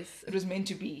 Yes. So it was meant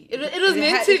to be. It was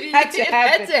meant to be. It had to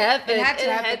happen. It had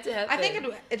to happen. I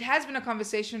think it has been a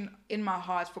conversation in my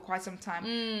heart for quite some time,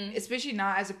 especially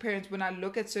now as a parent, when I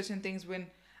look at certain things, when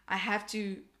I have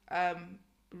to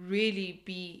really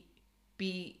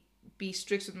be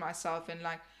strict with myself, and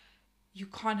like, you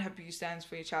can't have beauty standards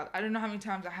for your child. I don't know how many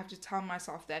times I have to tell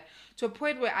myself that, to a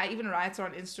point where I even write it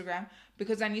on Instagram,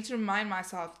 because I need to remind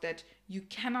myself that you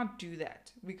cannot do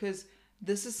that, because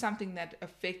this is something that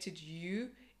affected you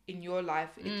in your life.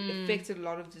 It affected a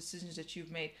lot of decisions that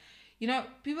you've made. You know,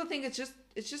 people think it's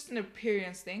just an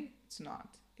appearance thing. It's not.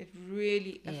 It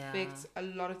really affects a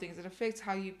lot of things. It affects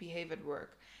how you behave at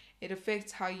work. It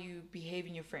affects how you behave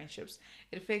in your friendships.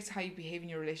 It affects how you behave in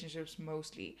your relationships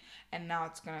mostly. And now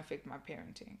it's gonna affect my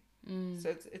parenting.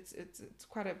 So it's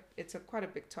quite a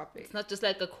big topic. It's not just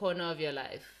like a corner of your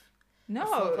life.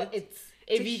 No, it's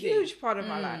a huge part of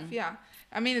my life. Yeah,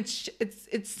 I mean,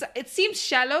 it seems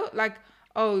shallow, like,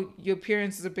 oh, your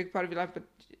appearance is a big part of your life, but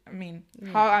I mean,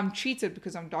 how I'm treated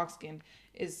because I'm dark skinned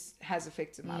has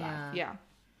affected my life. Yeah,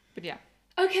 but yeah.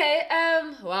 Okay,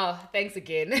 wow, thanks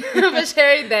again for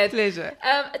sharing that. Pleasure.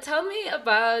 Tell me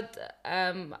about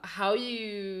how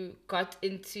you got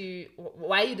into,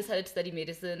 why you decided to study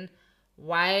medicine,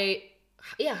 how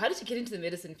did you get into the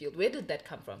medicine field? Where did that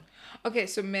come from? Okay,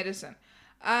 so medicine.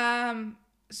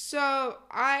 So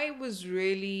I was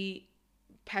really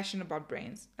passionate about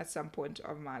brains at some point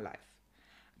of my life.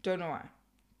 Don't know why.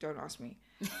 Don't ask me.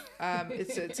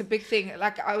 It's a big thing.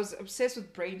 Like, I was obsessed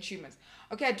with brain tumors.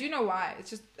 Okay, I do know why. It's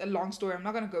just a long story. I'm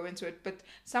not going to go into it. But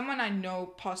someone I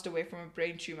know passed away from a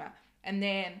brain tumor. And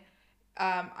then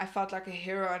I felt like a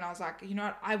hero. And I was like, you know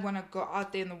what? I want to go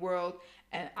out there in the world.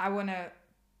 And I want to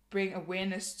bring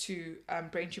awareness to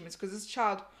brain tumors. Because this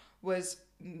child was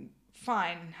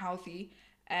fine and healthy.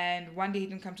 And one day he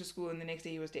didn't come to school. And the next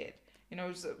day he was dead. You know,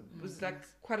 it was like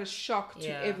quite a shock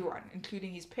to everyone,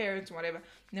 including his parents and whatever.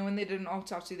 And then when they did an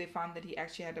autopsy, they found that he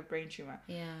actually had a brain tumor.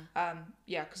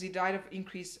 Because he died of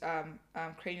increased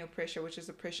cranial pressure, which is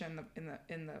the pressure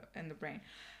in the brain.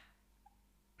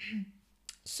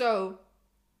 So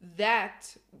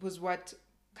that was what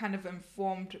kind of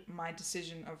informed my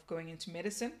decision of going into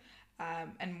medicine.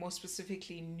 and more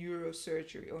specifically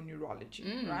neurosurgery or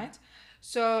neurology, right?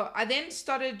 So I then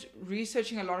started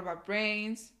researching a lot about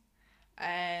brains.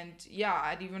 And yeah,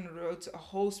 I'd even wrote a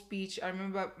whole speech. I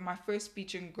remember my first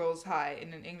speech in Girls High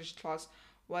in an English class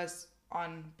was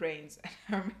on brains.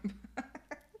 And I remember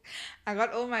I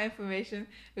got all my information.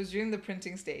 It was during the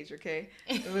printing stage, okay?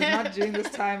 It was not during this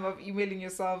time of emailing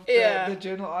yourself the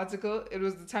journal article. It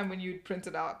was the time when you'd print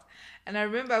it out. And I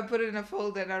remember I put it in a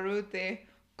folder and I wrote there,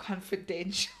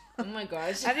 confidential. Oh my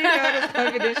gosh. I didn't know what was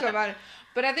confidential about it.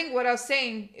 But I think what I was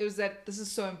saying is that this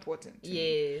is so important to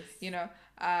me, you know?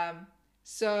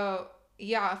 So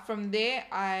yeah, from there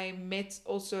I met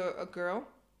also a girl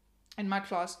in my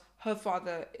class. Her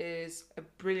father is a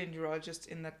brilliant neurologist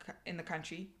in the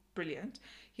country. Brilliant.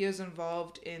 He was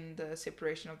involved in the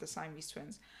separation of the Siamese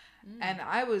twins. And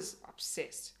I was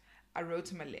obsessed. I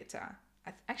wrote him a letter.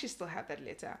 I actually still have that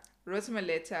letter. I wrote him a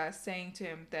letter saying to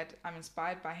him that I'm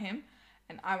inspired by him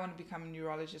and I want to become a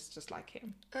neurologist just like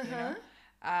him. You know?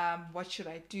 What should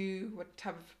I do? What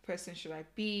type of person should I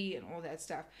be? And all that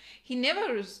stuff. He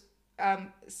never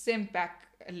sent back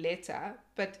a letter,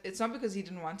 but it's not because he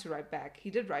didn't want to write back. He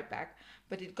did write back,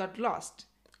 but it got lost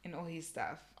in all his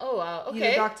stuff. Oh wow,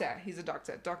 okay. He's a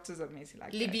doctor. Doctors are amazing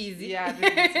like Live that. easy. Yeah,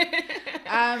 live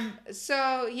easy.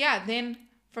 So yeah, then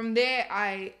from there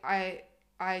I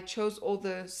chose all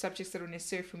the subjects that were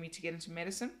necessary for me to get into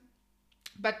medicine.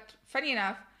 But funny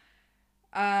enough,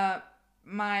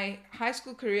 my high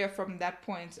school career from that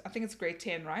point, I think it's grade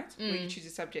 10, right? Where you choose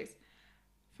your subjects.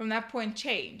 From that point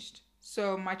changed.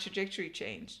 So my trajectory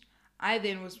changed. I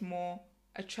then was more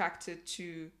attracted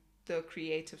to the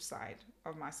creative side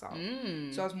of myself.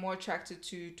 So I was more attracted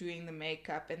to doing the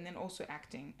makeup and then also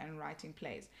acting and writing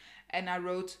plays. And I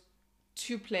wrote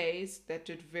 2 plays that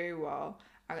did very well.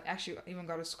 I actually even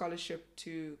got a scholarship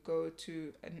to go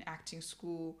to an acting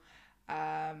school.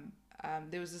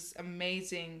 There was this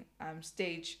amazing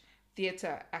stage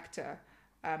theater actor,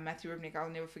 Matthew Ribnick. I'll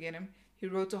never forget him. He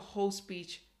wrote a whole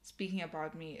speech speaking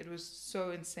about me. It was so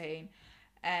insane.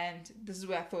 And this is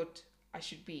where I thought I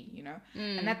should be, you know.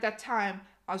 And at that time,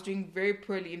 I was doing very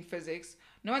poorly in physics.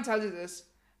 No one tells you this.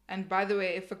 And by the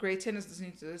way, if a grade 10 is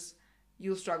listening to this,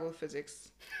 you'll struggle with physics.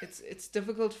 It's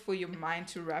difficult for your mind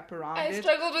to wrap around it. I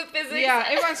struggled with physics. Yeah,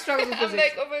 everyone struggles with physics. I'm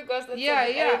like, oh my gosh, that's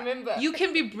I remember. You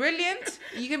can be brilliant.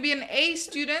 You can be an A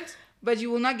student, but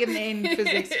you will not get an A in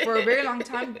physics for a very long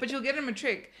time, but you'll get a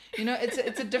matric. You know, it's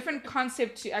a different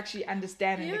concept to actually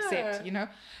understand and accept, you know.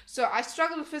 So I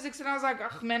struggled with physics and I was like,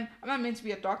 oh man, I'm not meant to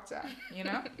be a doctor, you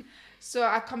know. So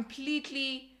I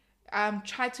completely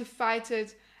tried to fight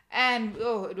it. And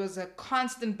it was a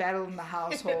constant battle in the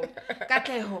household.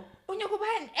 Katleho, you're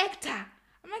an actor.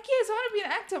 I'm like, yes, I want to be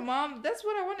an actor, Mom. That's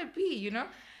what I want to be, you know.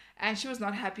 And she was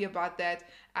not happy about that.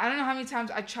 I don't know how many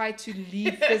times I tried to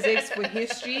leave physics for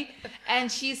history, and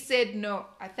she said no.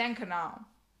 I thank her now.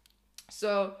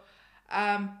 So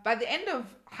by the end of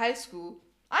high school,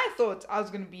 I thought I was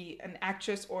going to be an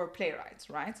actress or a playwright,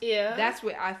 right? Yeah. That's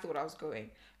where I thought I was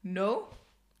going. No.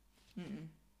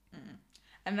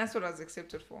 And that's what I was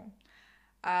accepted for.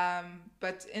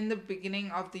 But in the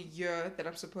beginning of the year that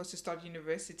I'm supposed to start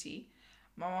university,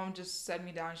 my mom just sat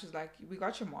me down. She's like, we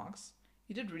got your marks.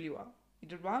 You did really well. You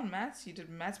did well in maths. You did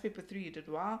maths paper 3. You did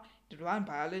well. You did well in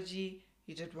biology.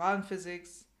 You did well in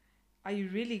physics. Are you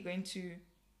really going to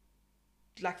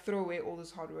throw away all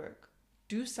this hard work?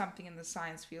 Do something in the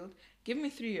science field. Give me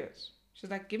 3 years.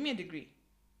 She's like, give me a degree.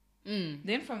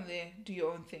 Then from there, do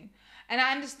your own thing. And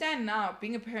I understand now,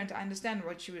 being a parent, I understand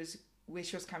where she was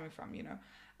coming from, you know.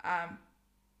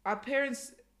 Our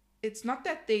parents, it's not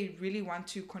that they really want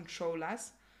to control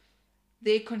us.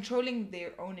 They're controlling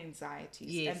their own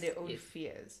anxieties and their own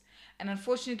fears. And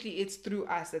unfortunately, it's through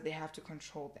us that they have to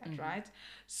control that, right?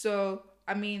 So,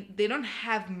 I mean, they don't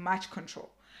have much control.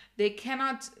 There's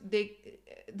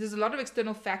a lot of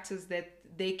external factors that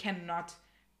they cannot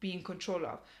be in control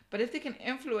of. But if they can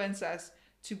influence us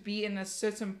to be in a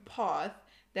certain path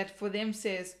that for them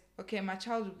says, okay, my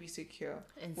child will be secure,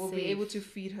 will be able to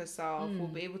feed herself, will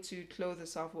be able to clothe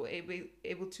herself, will be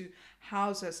able to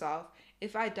house herself.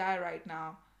 If I die right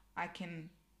now, I can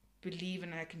believe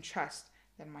and I can trust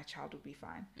that my child will be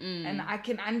fine. And I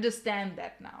can understand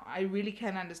that now. I really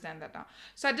can understand that now.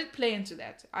 So I did play into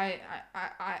that. I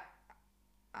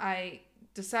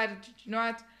decided, you know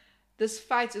what? This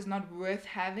fight is not worth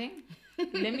having.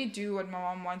 Let me do what my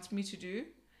mom wants me to do.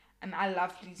 And I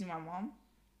love pleasing my mom.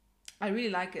 I really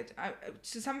like it.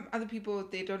 To some other people,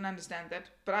 they don't understand that,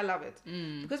 but I love it.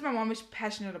 Because my mom is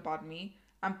passionate about me,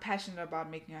 I'm passionate about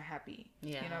making her happy.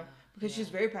 You know, because she's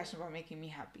very passionate about making me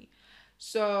happy.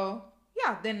 So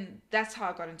yeah, then that's how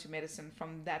I got into medicine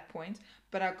from that point.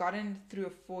 But I got in through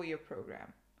a 4-year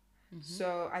program.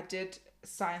 So I did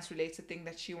science related thing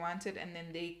that she wanted, and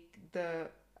then the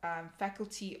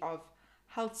faculty of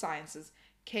health sciences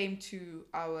came to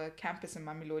our campus in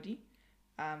Mamelodi,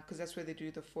 because that's where they do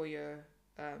the 4-year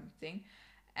thing,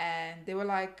 and they were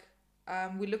like,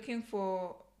 we're looking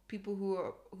for people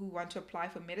who want to apply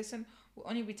for medicine. We'll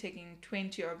only be taking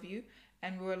 20 of you,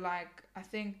 and we were like, I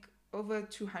think over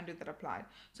 200 that applied.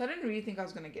 So I didn't really think I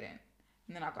was gonna get in,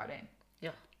 and then I got in.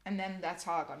 Yeah. And then that's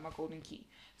how I got my golden key.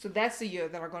 So that's the year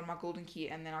that I got my golden key,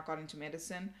 and then I got into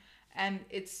medicine. And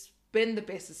it's been the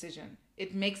best decision.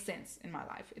 It makes sense in my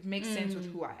life. It makes sense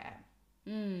with who I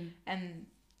am. And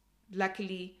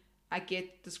luckily, I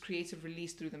get this creative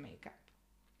release through the makeup.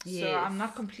 Yes. So I'm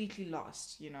not completely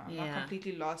lost, you know. I'm not Yeah.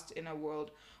 completely lost in a world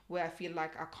where I feel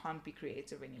like I can't be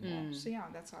creative anymore. So yeah,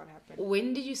 that's how it happened.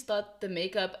 When did you start the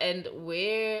makeup, and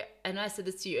where, I know I said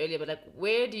this to you earlier, but like,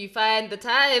 where do you find the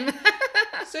time?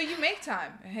 So you make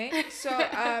time, hey? So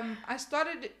I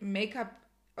started makeup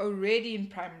already in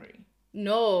primary.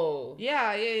 No.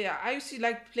 Yeah. I used to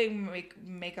like playing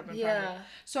makeup in primary.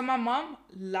 So my mom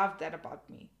loved that about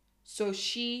me. So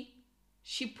she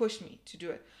pushed me to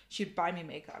do it. She'd buy me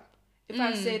makeup. If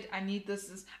I said I need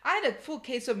this, I had a full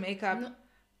case of makeup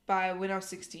by when I was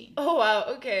 16. Oh wow,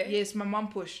 okay. Yes, my mom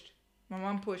pushed.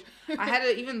 I had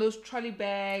even those trolley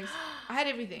bags. I had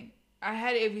everything.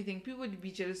 People would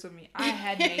be jealous of me. I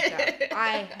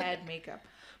had makeup.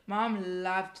 Mom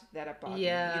loved that about me.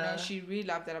 You know, she really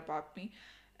loved that about me.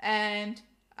 And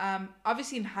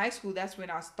obviously in high school, that's when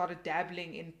I started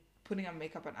dabbling in putting on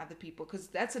makeup on other people, because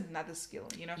that's another skill,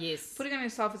 you know. Yes. Putting on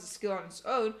yourself is a skill on its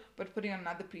own, but putting on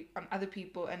other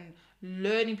people and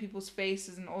learning people's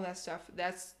faces and all that stuff,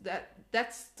 that's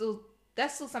still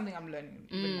something I'm learning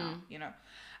even now, you know.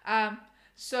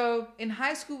 So in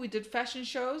high school we did fashion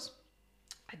shows.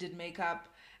 I did makeup,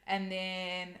 and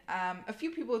then a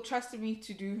few people trusted me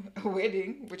to do a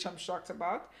wedding, which I'm shocked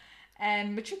about,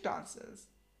 and matric dances.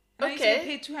 And I used to get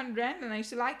paid 200 rand, and I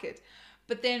used to like it.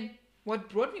 But then what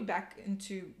brought me back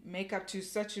into makeup to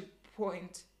such a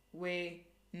point where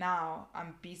now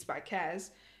I'm Beats by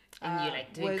Kaz. And you're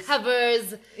like doing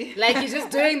covers, like you're just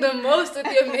doing the most with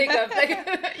your makeup. Like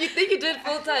you think you do it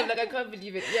full time. Like I can't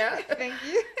believe it. Yeah. Thank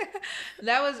you.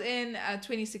 That was in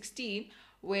 2016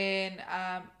 when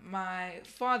my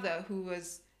father, who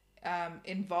was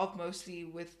involved mostly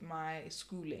with my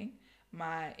schooling,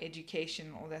 my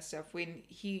education, all that stuff, when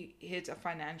he hit a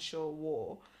financial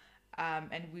war,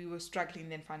 and we were struggling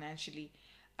then financially,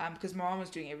 because my mom was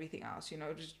doing everything else, you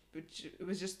know, it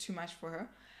was just too much for her.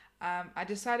 I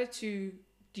decided to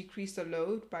decrease the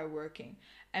load by working.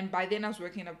 And by then I was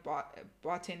working in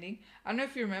bartending. I don't know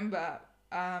if you remember,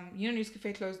 you know, News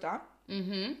Cafe closed down.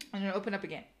 Mm-hmm. And it opened up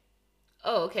again.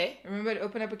 Oh, okay. Remember, it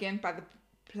opened up again by the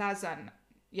Plaza.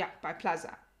 Yeah, by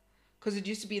Plaza. Because it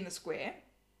used to be in the square.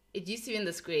 It used to be in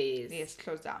the square, Yes,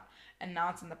 closed down. And now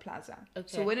it's in the Plaza. Okay.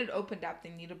 So when it opened up, they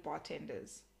needed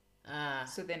bartenders.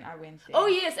 So then I went there. Oh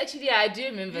yes, actually, yeah, I do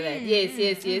remember that.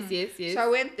 Yes. So I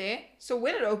went there. So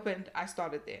when it opened, I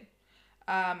started there.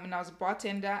 And I was a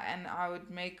bartender, and I would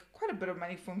make quite a bit of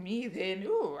money for me then.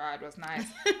 Ooh, it was nice.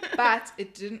 But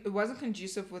it wasn't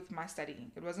conducive with my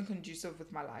studying. It wasn't conducive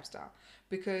with my lifestyle,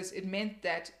 because it meant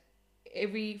that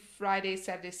every Friday,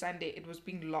 Saturday, Sunday, it was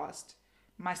being lost.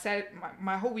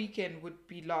 My whole weekend would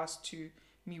be lost to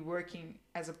me working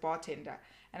as a bartender.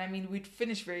 And I mean, we'd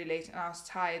finish very late, and I was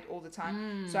tired all the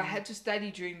time. So I had to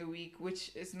study during the week,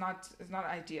 which is not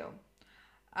ideal.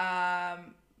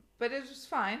 But it was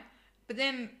fine. But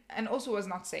then, and also was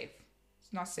not safe.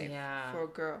 It's not safe for a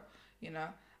girl, you know.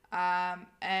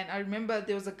 And I remember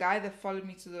there was a guy that followed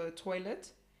me to the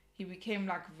toilet. He became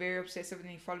like very obsessive, and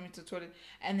he followed me to the toilet.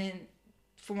 And then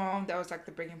for my mom, that was like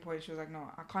the breaking point. She was like, no,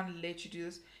 I can't let you do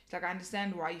this. It's like, I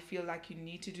understand why you feel like you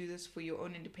need to do this for your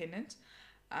own independence,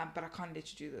 but I can't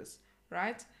let you do this,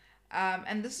 right?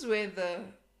 And this is where the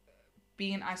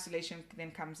being in isolation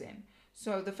then comes in.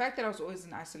 So the fact that I was always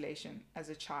in isolation as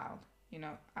a child, you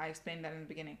know, I explained that in the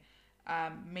beginning,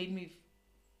 made me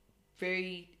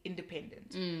very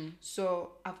independent.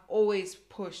 So I've always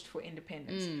pushed for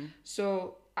independence.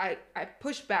 So I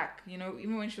pushed back, you know,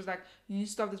 even when she was like, you need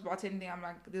to stop this bartending thing. I'm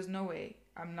like, there's no way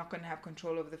I'm not going to have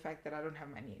control over the fact that I don't have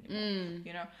money anymore,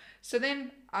 you know? So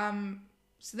then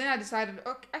I decided,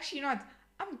 okay, actually, you know what?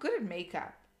 I'm good at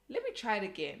makeup. Let me try it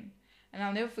again. And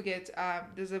I'll never forget,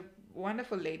 there's a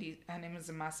wonderful lady, her name is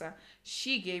Zamasa.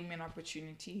 She gave me an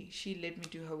opportunity. She let me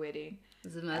do her wedding.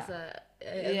 Zamasa,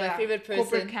 my favorite person.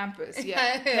 Corporate campus,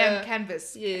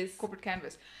 canvas. Yes. Corporate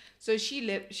canvas. So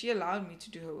she allowed me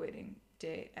to do her wedding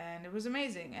day, and it was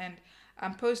amazing. And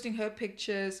Posting her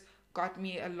pictures got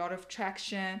me a lot of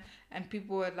traction, and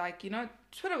people were like,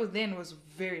 Twitter was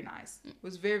very nice,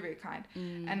 was very, very kind.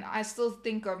 And I still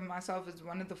think of myself as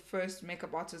one of the first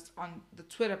makeup artists on the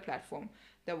Twitter platform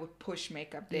that would push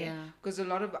makeup there, because a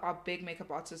lot of our big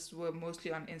makeup artists were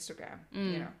mostly on Instagram,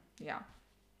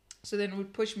 so then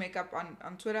we'd push makeup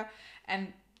on Twitter,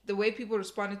 and the way people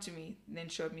responded to me then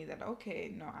showed me that,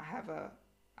 okay, no,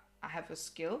 I have a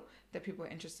skill that people are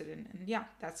interested in, and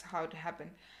that's how it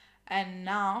happened. And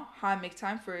now how I make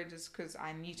time for it is because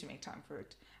I need to make time for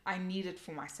it. I need it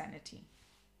for my sanity.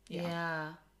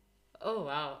 Yeah. Oh,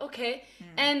 wow. Okay.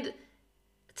 And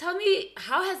tell me,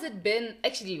 how has it been?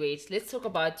 Actually, wait, let's talk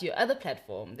about your other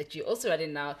platform that you're also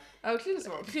running now. Oh, Clueless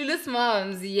Moms. Clueless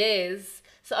Moms, yes.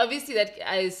 So obviously that,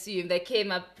 I assume, that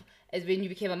came up as when you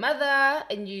became a mother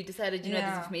and you decided,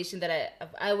 this information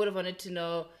that I would have wanted to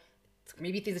know,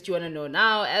 maybe things that you want to know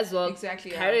now as well.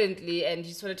 Exactly. Currently, and you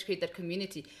just wanted to create that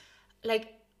community.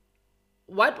 Like,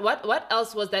 what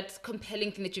else was that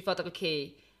compelling thing that you felt like,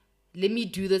 okay, let me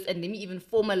do this and let me even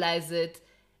formalize it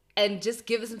and just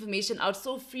give this information out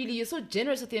so freely? You're so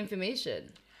generous with the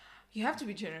information. You have to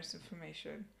be generous with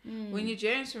information. When you're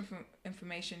generous with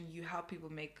information, you help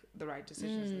people make the right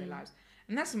decisions in their lives.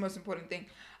 And that's the most important thing.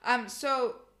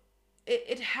 So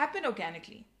it happened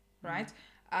organically, right?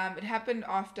 It happened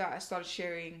after I started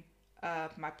sharing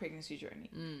my pregnancy journey,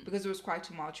 because it was quite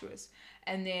tumultuous.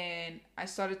 And then I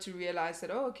started to realize that,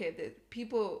 that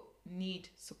people need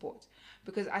support,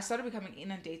 because I started becoming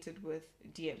inundated with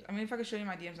DMs. I mean, if I could show you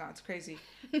my DMs now, it's crazy.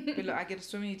 But look, I get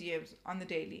so many DMs on the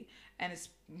daily, and it's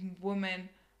women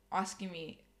asking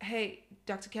me, hey,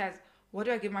 Dr. Kaz, what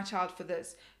do I give my child for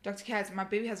this? Dr. Kaz, my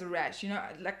baby has a rash,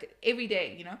 like every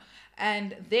day,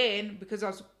 And then, because I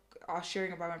was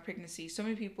sharing about my pregnancy, so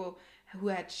many people who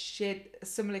had shared a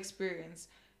similar experience,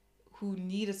 who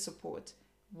needed support,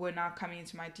 were now coming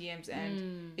into my DMs,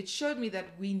 and it showed me that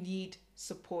we need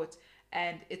support,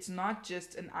 and it's not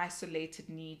just an isolated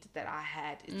need that I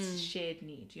had, it's shared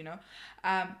need,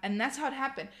 and that's how it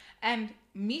happened. And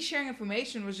me sharing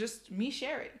information was just me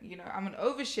sharing, I'm an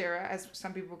oversharer, as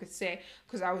some people could say,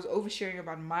 because I was oversharing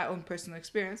about my own personal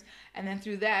experience, and then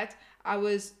through that I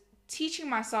was teaching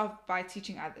myself by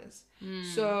teaching others.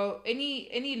 So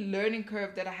any learning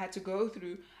curve that I had to go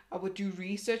through, I would do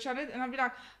research on it, and I'd be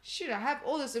like, shoot, I have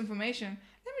all this information,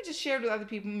 let me just share it with other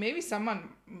people. Maybe someone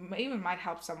even might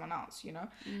help someone else,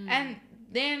 And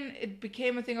then it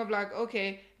became a thing of like,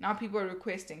 okay, now people are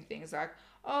requesting things like,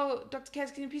 oh, Dr.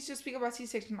 Kaz, can you please just speak about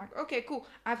C-section? I'm like, okay, cool,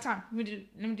 I have time,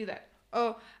 let me do that.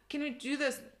 Oh, can we do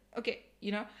this? Okay,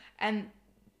 and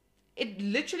it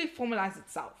literally formalized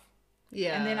itself.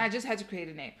 Yeah. And then I just had to create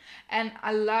a name. And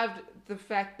I loved the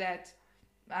fact that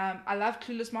I love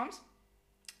Clueless Moms.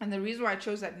 And the reason why I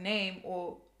chose that name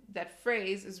or that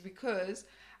phrase is because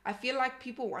I feel like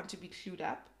people want to be clued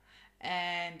up,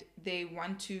 and they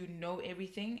want to know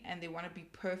everything, and they want to be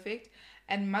perfect.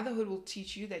 And motherhood will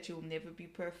teach you that you'll never be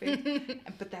perfect.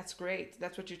 But that's great.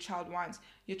 That's what your child wants.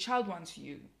 Your child wants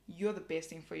you. You're the best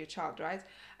thing for your child, right?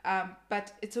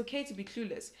 But it's okay to be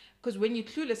clueless, because when you're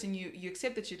clueless and you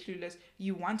accept that you're clueless,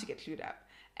 you want to get clued up.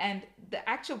 And the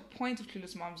actual point of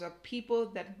Clueless Moms are people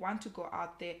that want to go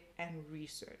out there and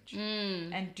research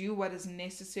and do what is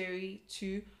necessary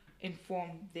to inform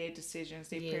their decisions,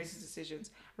 their parents'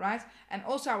 decisions, right? And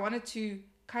also I wanted to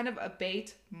kind of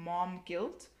abate mom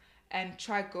guilt and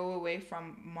try go away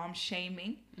from mom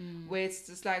shaming, where it's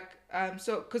just like,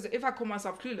 because if I call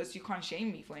myself clueless, you can't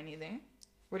shame me for anything.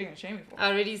 What are you going to shame me for?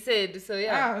 I already said, so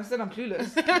yeah. I said I'm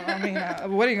clueless. I mean,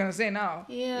 what are you going to say now?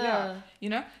 Yeah.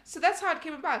 So that's how it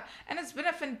came about. And it's been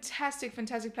a fantastic,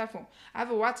 fantastic platform. I have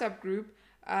a WhatsApp group.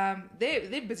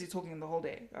 They're busy talking the whole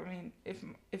day. I mean,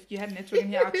 if you had network in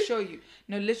here, I'd show you.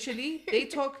 No, literally, they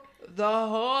talk the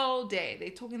whole day. They're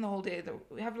talking the whole day.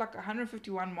 We have like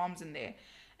 151 moms in there.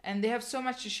 And they have so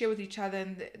much to share with each other.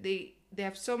 And they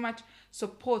have so much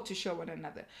support to show one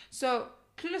another. So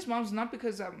Clueless Moms, not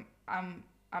because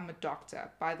I'm a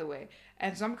doctor, by the way,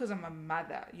 and it's not because I'm a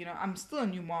mother. I'm still a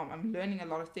new mom. I'm learning a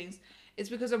lot of things. It's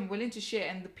because I'm willing to share,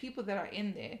 and the people that are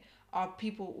in there are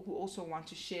people who also want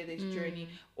to share this journey,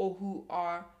 or who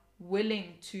are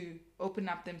willing to open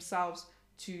up themselves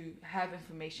to have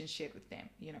information shared with them,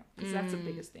 because that's the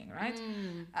biggest thing, right?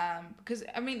 Because,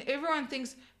 I mean, everyone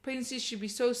thinks pregnancy should be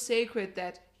so sacred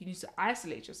that you need to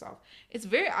isolate yourself. It's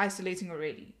very isolating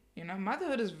already.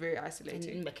 Motherhood is very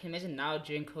isolating. I can imagine now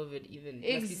during COVID even.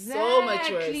 It must be so much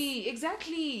worse.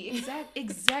 Exactly.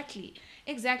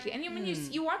 And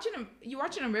you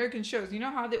watching American shows, you know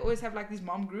how they always have like these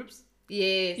mom groups?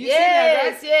 Yes, You've seen that,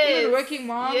 right? yes. Even Working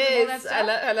Moms and all that Yes,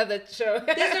 stuff. I love that show.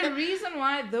 There's a reason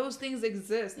why those things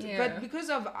exist. Yeah. But because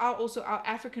of our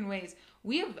African ways,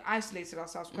 we have isolated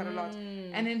ourselves quite a lot.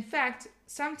 And in fact,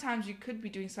 sometimes you could be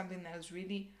doing something that is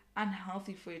really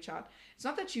unhealthy for your child. It's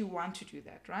not that you want to do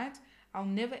that, right? I'll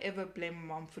never ever blame a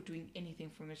mom for doing anything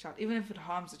from the child, even if it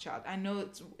harms the child. I know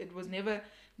it was never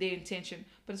their intention,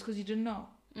 but it's because you didn't know.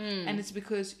 And it's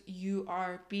because you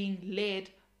are being led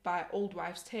by old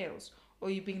wives' tales, or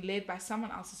you're being led by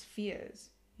someone else's fears,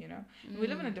 you know? And we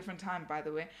live in a different time, by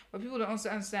the way, but people don't also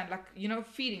understand, like, you know,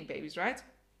 feeding babies, right?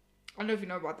 I don't know if you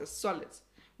know about this, solids.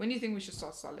 When do you think we should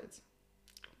start solids?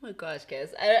 Oh my gosh,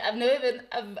 guys.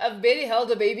 I've barely held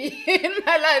a baby in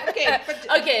my life. Okay,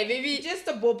 but okay, maybe just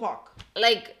a ballpark.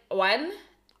 like 1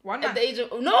 1 at month. the age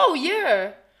of, no,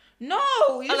 year. No,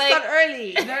 you Like- start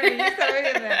early. No, you start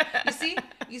earlier than that.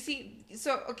 You see.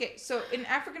 So okay, so in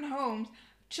African homes,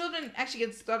 children actually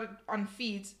get started on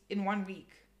feeds in 1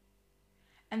 week,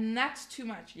 and that's too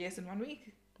much. Yes, in 1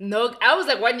 week. No, I was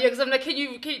like 1 year because I'm like, can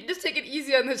you just take it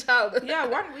easy on the child? Yeah,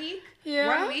 1 week.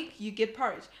 Yeah. 1 week, you get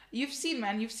porridge. You've seen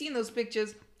those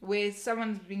pictures where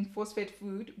someone's being force-fed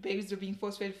food, babies are being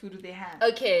force-fed food with their hand.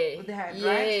 Okay. With their hand, yes.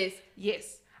 right?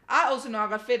 Yes. I also know I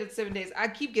got fed at 7 days. I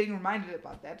keep getting reminded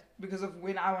about that because of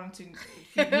when I wanted to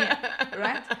feed me,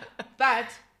 right? But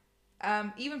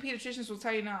even pediatricians will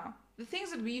tell you now, the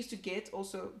things that we used to get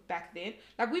also back then,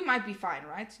 like we might be fine,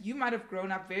 right? You might have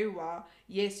grown up very well.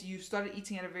 Yes, you started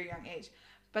eating at a very young age.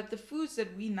 But the foods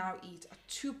that we now eat are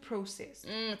too processed.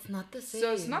 It's not the same.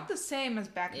 So it's not the same as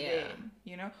back Yeah. then,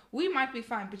 you know. We might be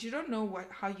fine, but you don't know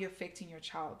how you're affecting your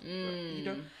child. You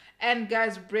don't. And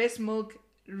guys, breast milk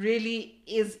really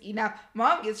is enough.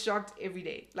 Mom gets shocked every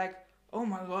day, like, oh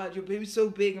my god, your baby's so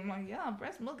big. I'm like, yeah,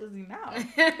 breast milk is enough.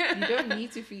 You don't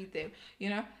need to feed them, you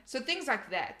know. So things like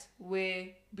that, where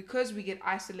because we get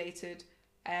isolated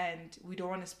and we don't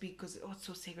want to speak because it's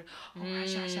so sacred. Oh,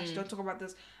 hush, don't talk about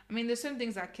this. I mean, there's certain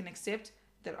things I can accept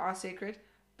that are sacred,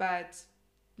 but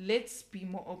let's be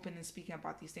more open in speaking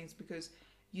about these things, because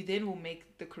you then will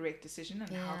make the correct decision and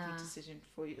a healthy decision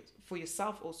for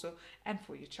yourself also, and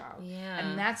for your child. Yeah.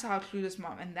 And that's how Clueless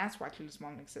Mom, and that's why Clueless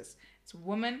Mom exists. It's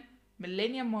women,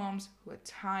 millennial moms who are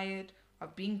tired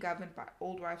of being governed by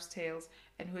old wives' tales,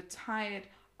 and who are tired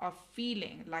of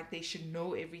feeling like they should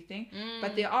know everything,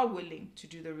 but they are willing to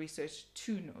do the research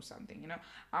to know something. You know,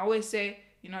 I always say,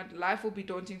 you know, life will be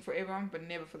daunting for everyone, but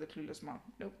never for the clueless mom.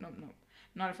 Nope.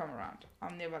 Not if I'm around.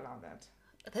 I'll never allow that.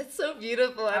 That's so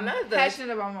beautiful. I'm love that.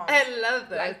 passionate about moms. I love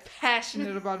that. Like,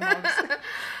 passionate about moms.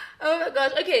 Oh my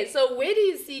gosh. Okay, so where do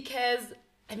you see Kaz?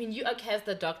 I mean, you are Kaz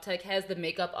the doctor, Kaz the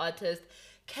makeup artist,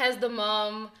 Kaz the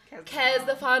mom, Kaz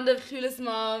the founder of Clueless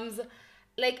Moms.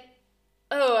 Like,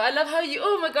 oh, I love how you,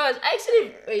 oh my gosh.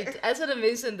 Wait, I should have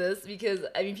mentioned this because,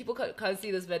 I mean, people can't see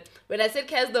this, but when I said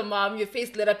Kaz the mom, your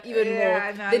face lit up even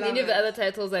more No, than any of the other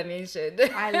titles I mentioned.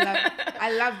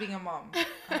 I love being a mom.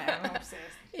 I'm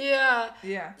obsessed.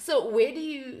 Yeah. So where do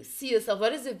you see yourself?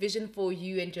 What is the vision for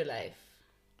you and your life?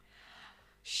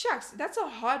 Shucks, that's a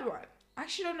hard one. I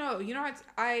actually don't know. You know what?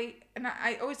 I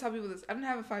always tell people this. I don't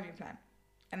have a 5-year plan,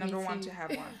 and I don't want to have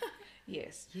one.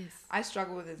 Yes. I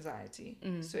struggle with anxiety.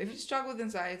 So if you struggle with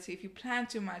anxiety, if you plan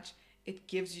too much, it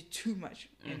gives you too much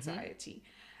anxiety,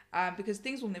 because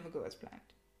things will never go as planned.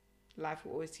 Life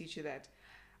will always teach you that.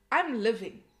 I'm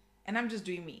living, and I'm just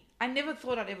doing me. I never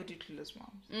thought I'd ever do Clueless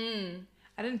Moms.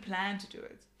 I didn't plan to do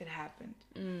it. It happened.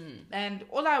 And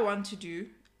all I want to do,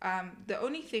 the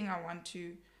only thing I want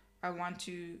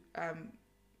to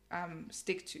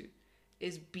stick to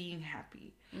is being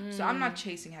happy. So I'm not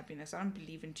chasing happiness. I don't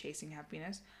believe in chasing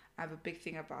happiness. I have a big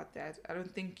thing about that. I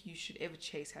don't think you should ever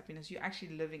chase happiness. You're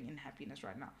actually living in happiness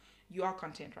right now. You are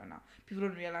content right now. People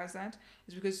don't realize that.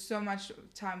 It's because so much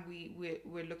time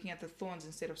we're looking at the thorns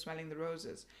instead of smelling the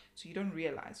roses. So you don't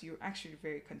realize you're actually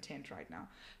very content right now.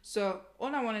 So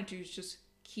all I want to do is just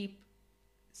keep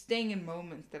staying in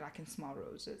moments that I can smell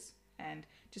roses, and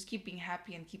just keep being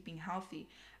happy and keep being healthy.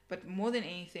 But more than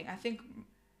anything, I think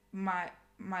my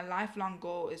lifelong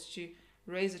goal is to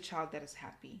raise a child that is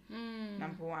happy.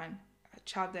 Number one, a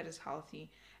child that is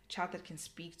healthy, a child that can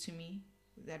speak to me,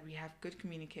 that we have good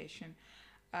communication,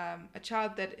 a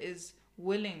child that is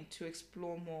willing to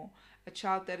explore more, a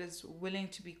child that is willing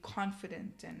to be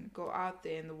confident and go out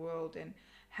there in the world and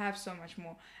have so much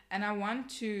more. And I want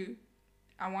to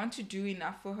do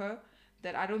enough for her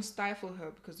that I don't stifle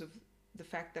her because of the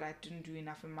fact that I didn't do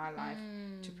enough in my life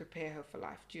to prepare her for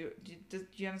life. Do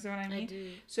you understand what I mean? I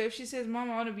do. So if she says, Mom,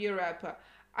 I want to be a rapper,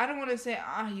 I don't want to say,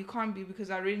 you can't be, because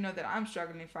I already know that I'm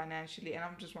struggling financially, and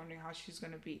I'm just wondering how she's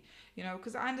going to be, you know,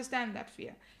 because I understand that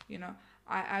fear. You know,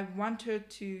 I want her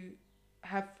to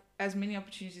have as many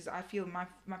opportunities I feel my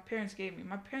parents gave me.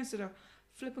 My parents did a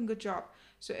flipping good job.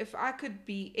 So if I could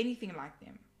be anything like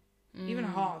them, even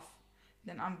half,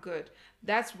 then I'm good.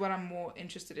 That's what I'm more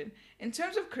interested in. In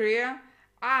terms of career,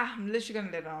 I'm literally going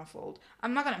to let it unfold.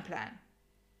 I'm not going to plan.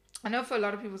 I know for a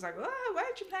lot of people it's like, oh, why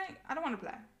aren't you planning? I don't want to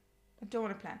plan. I don't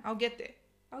want to plan. I'll get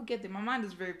there. My mind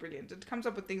is very brilliant. It comes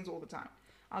up with things all the time.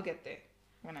 I'll get there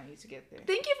when I need to get there.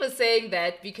 Thank you for saying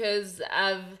that, because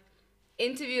I've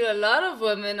interviewed a lot of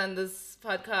women on this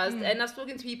podcast and I've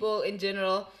spoken to people in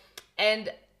general,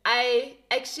 and I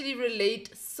actually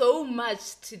relate so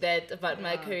much to that about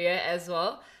my career as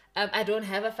well. I don't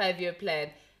have a 5-year plan.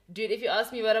 Dude, if you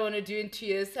ask me what I want to do in 2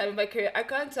 years' time in my career, I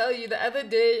can't tell you. The other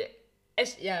day, I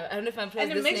don't know if I'm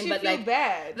and it makes you feel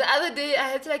bad. The other day I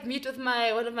had to meet with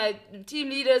one of my team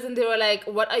leaders, and they were like,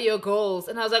 "What are your goals?"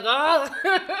 And I was like, "Oh,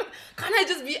 can't I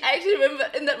just be?" I actually remember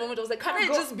in that moment I was like, "Can't I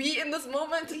just be in this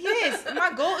moment?" Yes,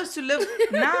 my goal is to live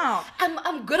now.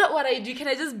 I'm good at what I do. Can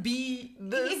I just be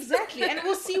this? Exactly, and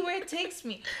we'll see where it takes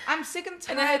me. I'm sick and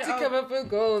tired. And I had to come up with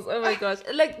goals. Oh my gosh,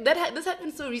 this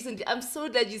happened so recently. I'm so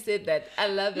glad you said that. I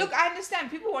love it. Look, I understand.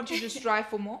 People want you to strive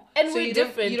for more, and so we're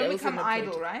different. You don't become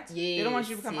idle, right? Yeah. They don't want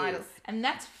you to become idle, and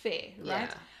that's fair, right?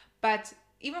 Yeah. But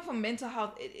even for mental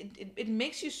health, it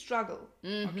makes you struggle,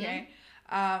 okay?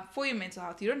 For your mental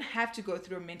health, you don't have to go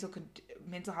through a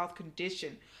mental health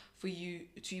condition for you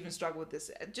to even struggle with this.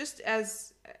 Just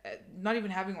as not even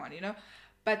having one,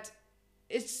 but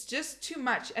it's just too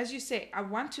much. As you say, I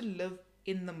want to live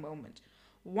in the moment.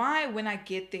 Why, when I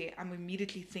get there, I'm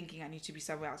immediately thinking I need to be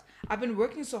somewhere else? I've been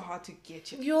working so hard to get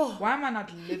here. Yo. Why am I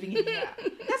not living in here?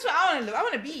 That's where I want to live. I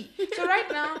want to be. So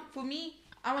right now, for me,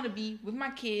 I want to be with my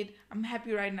kid. I'm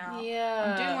happy right now. Yeah.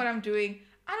 I'm doing what I'm doing.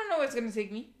 I don't know where it's going to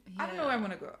take me. I don't know where I'm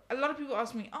going to go. A lot of people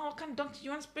ask me, oh, what kind of doctor do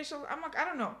you want special? I'm like, I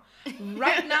don't know.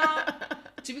 Right now,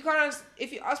 to be quite honest,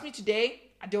 if you ask me today,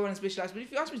 I don't want to specialize. But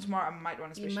if you ask me tomorrow, I might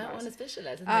want to specialize. You might want to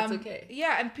specialize, and that's okay.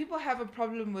 Yeah, and people have a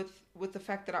problem with the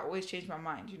fact that I always change my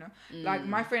mind, Like,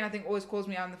 my friend, I think, always calls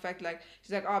me out on the fact, like,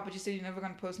 she's like, oh, but you said you're never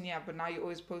going to post Nia, but now you're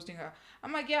always posting her.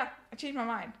 I'm like, yeah, I changed my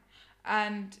mind.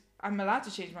 And I'm allowed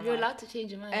to change my mind. You're allowed to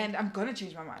change your mind. And I'm going to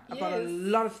change my mind about a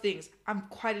lot of things. I'm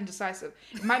quite indecisive.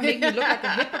 It might make me look like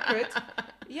a hypocrite.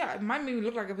 Yeah, it might make me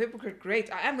look like a hypocrite.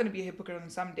 Great. I am going to be a hypocrite on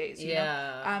some days, you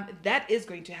know? That is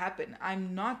going to happen.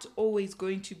 I'm not always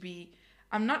going to be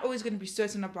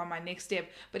certain about my next step.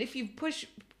 But if you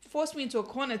force me into a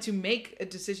corner to make a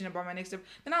decision about my next step,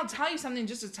 then I'll tell you something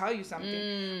just to tell you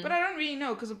something. But I don't really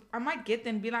know, because I might get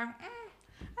there and be like,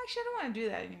 actually, I don't want to do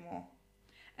that anymore.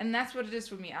 And that's what it is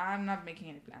for me. I'm not making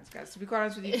any plans, guys. To be quite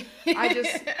honest with you,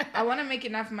 I want to make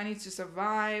enough money to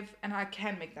survive, and I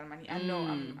can make that money. I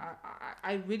know.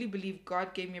 I really believe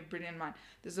God gave me a brilliant mind.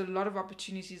 There's a lot of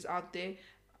opportunities out there.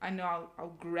 I know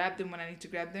I'll grab them when I need to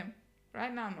grab them.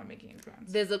 Right now, I'm not making any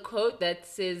plans. There's a quote that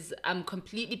says, I'm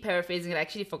completely paraphrasing it. I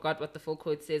actually forgot what the full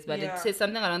quote says, but it says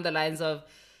something along the lines of,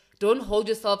 don't hold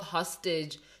yourself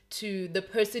hostage to the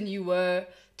person you were,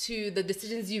 to the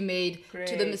decisions you made,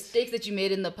 to the mistakes that you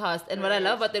made in the past. And what I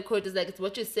love about that quote is, like, it's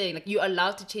what you're saying. Like, you're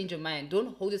allowed to change your mind.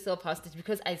 Don't hold yourself hostage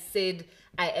because I said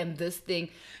I am this thing.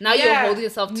 Now you're holding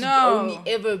yourself to only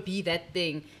ever be that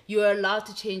thing. You're allowed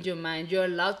to change your mind. You're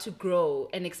allowed to grow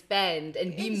and expand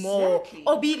and be more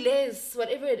or be less,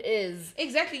 whatever it is.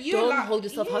 Exactly. Don't hold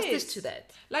yourself hostage to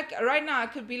that. Like, right now, I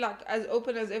could be like as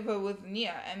open as ever with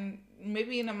Nia, and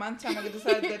maybe in a month's time I could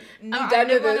decide that no, I'm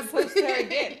never going to post her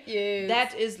again. Yes.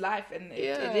 That is life, and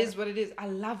it is what it is. I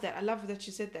love that. I love that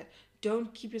you said that.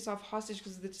 Don't keep yourself hostage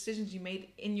because of the decisions you made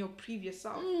in your previous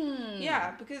self.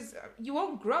 Yeah, because you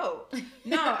won't grow.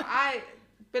 No,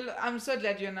 I'm so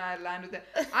glad you and I aligned with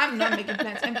that. I'm not making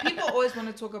plans. And people always want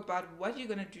to talk about what you're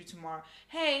going to do tomorrow.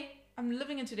 Hey, I'm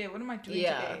living in today. What am I doing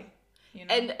today?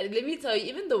 And let me tell you,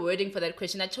 even the wording for that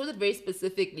question, I chose it very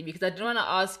specifically because I didn't want to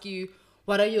ask you,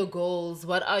 what are your goals?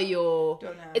 What are your...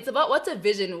 It's about what's a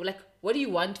vision? Like, what do you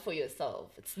want for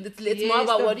yourself? It's more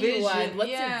about what do you want?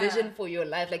 What's your vision for your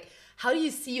life? Like, how do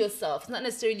you see yourself? It's not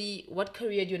necessarily what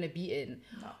career do you want to be in.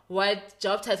 No. What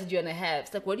job title do you want to have?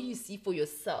 It's like, what do you see for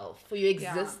yourself? For your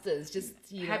existence? Just,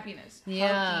 happiness.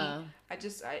 Yeah.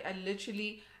 Healthy. I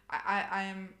literally... I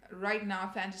am right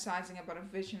now fantasizing about a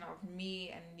vision of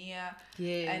me and Nia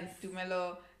and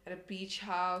Tumelo at a beach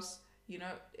house.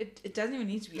 It doesn't even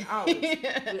need to be ours.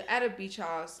 We're at a beach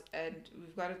house and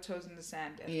we've got our toes in the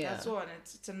sand, and that's all. And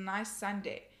it's a nice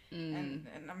Sunday, and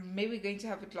I'm maybe going to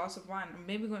have a glass of wine.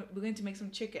 Maybe we're going to make some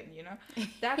chicken.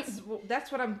 That's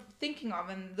what I'm thinking of,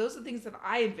 and those are things that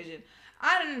I envision.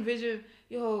 I don't envision,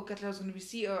 Katla's going to be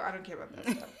CEO. I don't care about that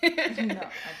stuff. No, I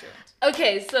don't.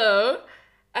 Okay, so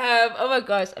Oh my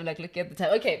gosh, I'm like looking at the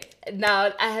time. Okay,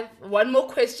 now I have one more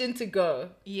question to go.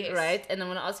 Yes. Right? And I'm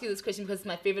gonna ask you this question because it's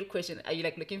my favorite question. Are you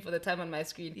like looking for the time on my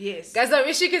screen? Yes. Guys, I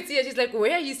wish you could see it. She's like,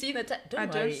 where are you seeing the time? I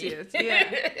Don't don't worry. see it.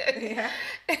 Yeah.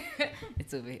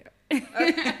 It's over here.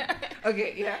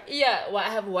 Okay, yeah. Yeah, well, I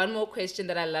have one more question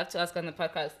that I love to ask on the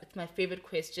podcast. It's my favorite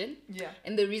question. Yeah.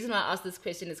 And the reason why I ask this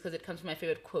question is because it comes from my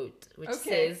favorite quote, which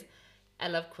Okay. says, I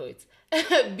love quotes.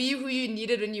 Be who you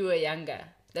needed when you were younger.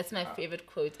 That's my favorite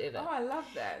quote ever. Oh, I love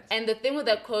that. And the thing with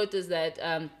that quote is that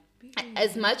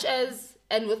as much as,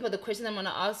 and with the question I'm going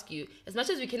to ask you, as much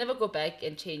as we can never go back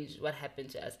and change what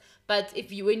happened to us, but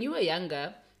if you, when you were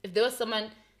younger, if there was someone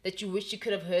that you wish you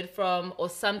could have heard from or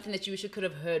something that you wish you could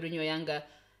have heard when you were younger,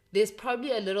 there's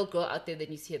probably a little girl out there that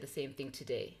needs to hear the same thing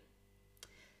today.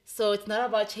 So it's not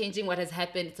about changing what has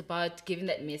happened, it's about giving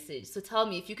that message. So tell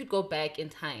me, if you could go back in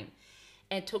time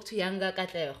and talk to younger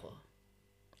Katlego,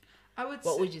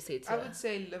 what would you say to her? I would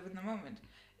say live in the moment.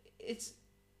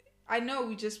 I know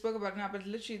we just spoke about it now, but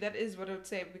literally that is what I would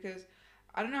say, because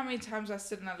I don't know how many times I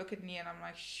sit and I look at Nia and I'm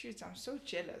like, shoot, I'm so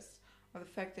jealous of the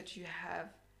fact that you have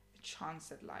a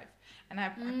chance at life. And I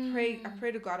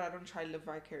pray to God I don't try to live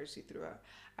vicariously through her.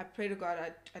 I pray to God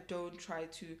I don't try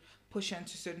to push her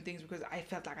into certain things because I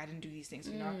felt like I didn't do these things,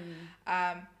 you know.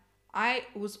 I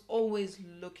was always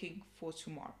looking for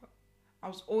tomorrow. I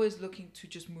was always looking to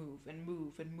just move and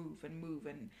move and move and move,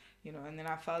 and you know, and then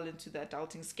I fell into the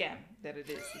adulting scam that it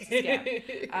is. It's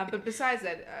a scam. But besides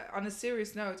that, on a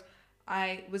serious note,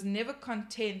 I was never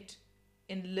content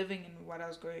in living in what I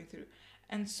was going through,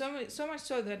 and so much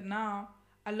so that now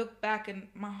I look back and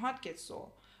my heart gets sore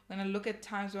when I look at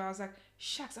times where I was like,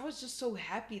 shucks, I was just so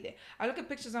happy there. I look at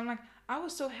pictures, I'm like, I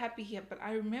was so happy here, but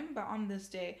I remember on this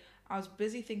day I was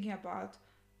busy thinking about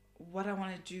what I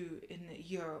want to do in the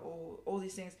year or all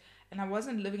these things, and I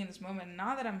wasn't living in this moment.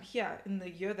 Now that I'm here in the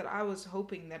year that I was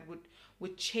hoping that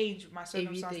would change my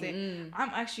circumstance there,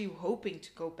 I'm actually hoping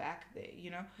to go back there,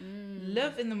 you know.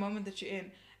 Live in the moment that you're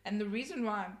in. And the reason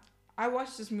why I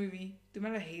watched this movie, the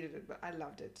matter I hated it, but I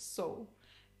loved it. So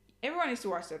everyone needs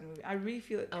to watch that movie. I really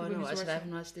feel it. I want to watch it. I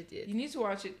haven't watched it yet. You need to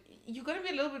watch it. You're gonna be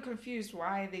a little bit confused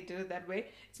why they did it that way.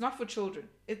 It's not for children.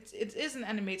 It is an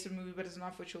animated movie, but it's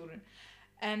not for children.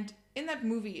 And in that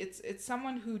movie, it's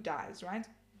someone who dies, right?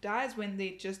 Dies when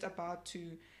they're just about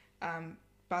to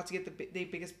get their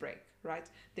biggest break, right?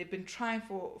 They've been trying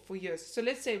for years. So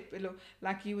let's say,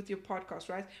 like you with your podcast,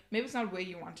 right? Maybe it's not where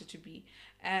you want it to be,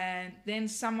 and then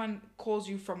someone calls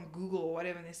you from Google or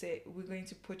whatever, and they say, we're going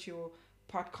to put your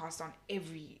podcast on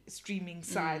every streaming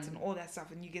site and all that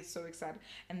stuff, and you get so excited,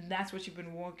 and that's what you've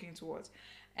been working towards.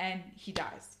 And he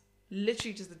dies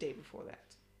literally just the day before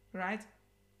that, right?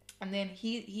 And then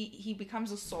he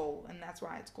becomes a soul, and that's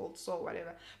why it's called soul,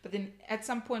 whatever. But then at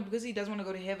some point, because he doesn't want to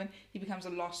go to heaven, he becomes a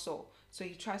lost soul. So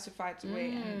he tries to fight his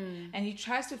way, and he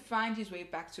tries to find his way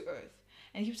back to earth.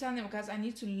 And he keeps telling them, guys, I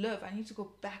need to live. I need to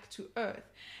go back to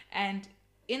earth. And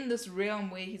in this realm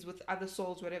where he's with other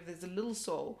souls, whatever, there's a little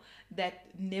soul that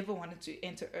never wanted to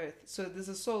enter earth. So there's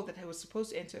a soul that was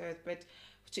supposed to enter earth, but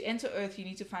to enter earth, you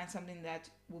need to find something that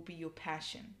will be your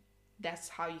passion. That's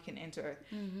how you can enter earth.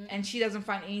 And she doesn't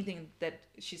find anything that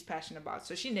she's passionate about,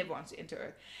 so she never wants to enter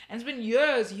earth. And it's been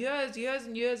years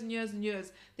and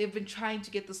years they've been trying to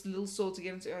get this little soul to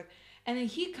get into earth. And then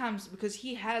he comes because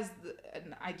he has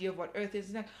an idea of what earth is.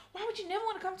 He's like, why would you never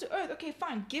want to come to earth? Okay,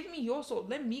 fine, give me your soul,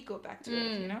 let me go back to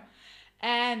earth, you know.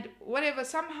 And whatever,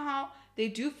 somehow they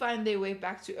do find their way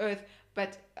back to earth,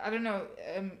 but I don't know,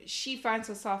 she finds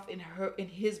herself in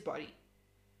his body,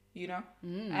 you know.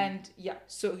 And yeah,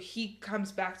 so he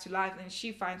comes back to life and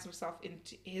she finds herself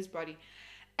into his body,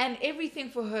 and everything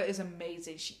for her is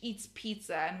amazing. She eats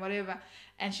pizza and whatever,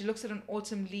 and she looks at an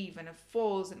autumn leaf and it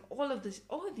falls and all of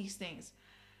these things.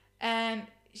 And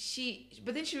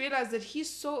but then she realized that he's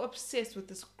so obsessed with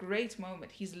this great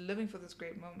moment, he's living for this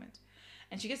great moment,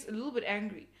 and she gets a little bit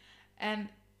angry. And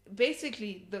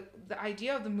basically the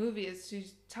idea of the movie is to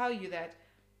tell you that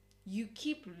you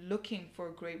keep looking for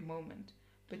a great moment,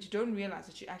 but you don't realize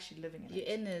that you're actually living in it.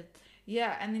 You're in it.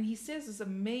 Yeah, and then he says this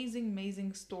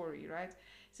amazing story, right?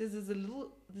 He says there's a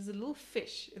little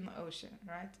fish in the ocean,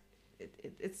 right?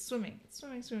 It's swimming.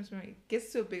 It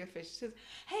gets to a bigger fish. It says,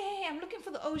 hey, I'm looking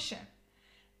for the ocean.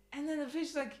 And then the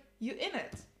fish is like, you're in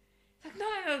it. It's like,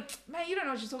 no, man, you don't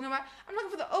know what you're talking about. I'm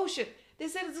looking for the ocean. They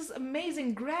said it's this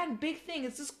amazing, grand, big thing.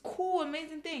 It's this cool,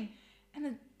 amazing thing. And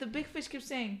then the big fish keeps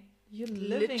saying, you're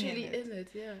living literally in it.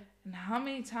 Yeah. And how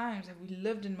many times have we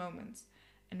lived in moments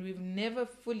and we've never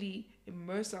fully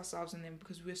immersed ourselves in them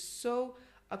because we're so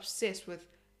obsessed with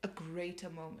a greater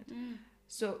moment.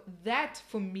 So that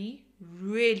for me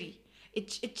really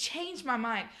It changed my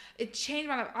mind. It changed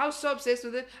my life. I was so obsessed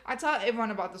with it. I tell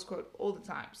everyone about this quote all the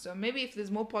time. So maybe if there's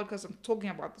more podcasts, I'm talking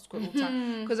about this quote all the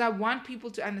time because I want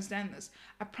people to understand this.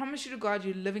 I promise you to God,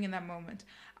 you're living in that moment.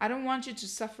 I don't want you to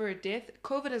suffer a death.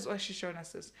 COVID has actually shown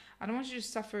us this. I don't want you to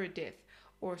suffer a death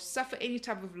or suffer any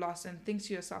type of loss and think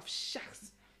to yourself,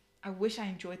 shucks, I wish I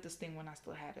enjoyed this thing when I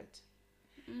still had it.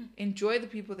 Enjoy the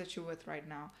people that you're with right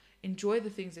now. Enjoy the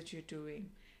things that you're doing.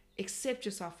 Accept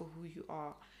yourself for who you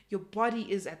are. Your body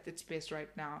is at its best right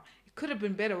now. It could have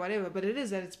been better, whatever, but it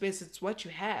is at its best. It's what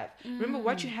you have. Remember,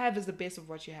 what you have is the best of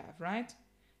what you have, right?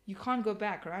 You can't go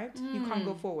back, right? You can't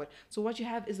go forward. So what you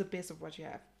have is the best of what you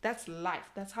have. That's life.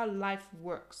 That's how life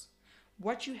works.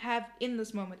 What you have in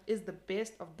this moment is the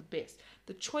best of the best.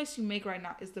 The choice you make right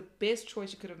now is the best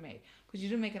choice you could have made because you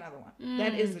didn't make another one.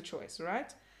 That is the choice,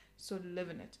 right? So live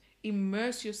in it.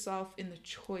 Immerse yourself in the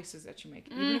choices that you make,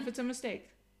 even if it's a mistake.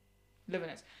 Live in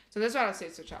it. So that's what I'll say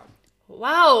to a child.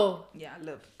 Wow. Yeah,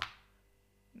 live.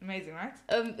 Amazing, right?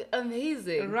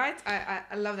 Amazing. Right?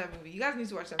 I love that movie. You guys need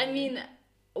to watch that movie. I mean,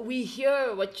 we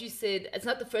hear what you said. It's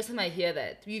not the first time I hear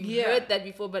that. We've heard that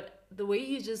before, but the way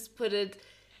you just put it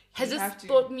has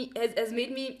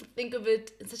made me think of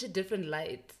it in such a different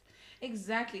light.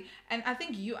 Exactly. And I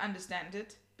think you understand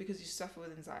it because you suffer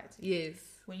with anxiety. Yes.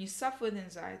 When you suffer with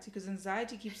anxiety, because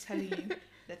anxiety keeps telling you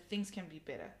that things can be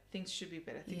better, things should be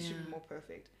better, things should be more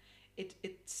perfect.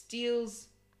 It steals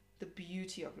the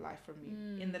beauty of life from you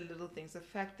in the little things. The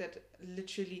fact that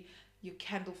literally your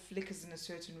candle flickers in a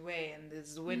certain way and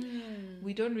there's wind.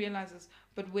 We don't realize this,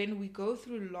 but when we go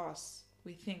through loss,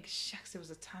 we think, shucks, there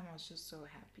was a time I was just so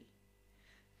happy.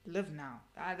 Live now.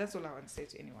 That's all I want to say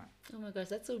to anyone. Oh my gosh,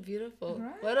 that's so beautiful.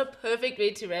 Right? What a perfect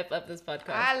way to wrap up this podcast.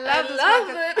 I love it.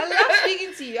 I love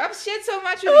speaking to you. I've shared so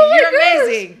much with you. You're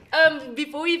amazing.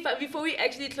 Before we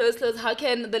actually close, how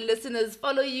can the listeners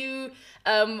follow you?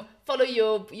 Follow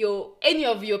your any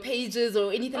of your pages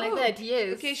or anything like that?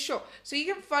 Yes. Okay, sure. So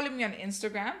you can follow me on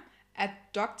Instagram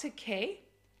at Dr. K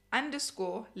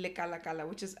 _Lekalakala,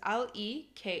 which is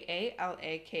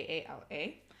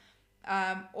LEKALAKALA.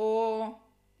 Or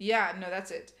yeah, no,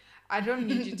 that's it. I don't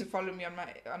need you to follow me on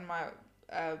my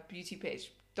beauty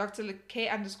page. Dr. K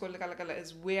 _Lekalakala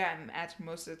is where I'm at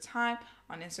most of the time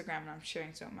on Instagram, and I'm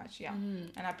sharing so much. Yeah,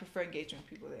 and I prefer engaging with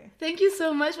people there. Thank you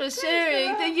so much for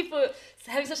sharing. Thank you for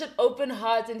having such an open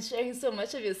heart and sharing so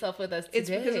much of yourself with us today. It's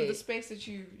because of the space that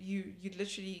you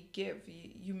literally give.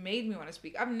 You made me want to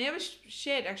speak. I've never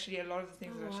shared actually a lot of the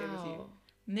things that I've shared with you.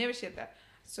 Never shared that.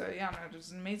 So yeah, no, it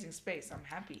was an amazing space. I'm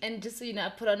happy. And just so you know, I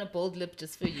put on a bold lip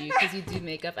just for you because you do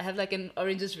makeup. I have like an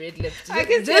oranges red lip. I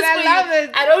can tell. I love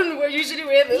it. I don't usually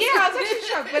wear this. Yeah, I was actually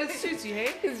shocked, but it suits you, hey?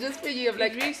 It's just for you. I'm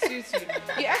like, it really suits you.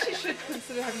 You actually should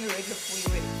consider having a red lip for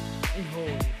your wedding.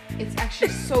 No. It's actually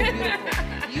so beautiful.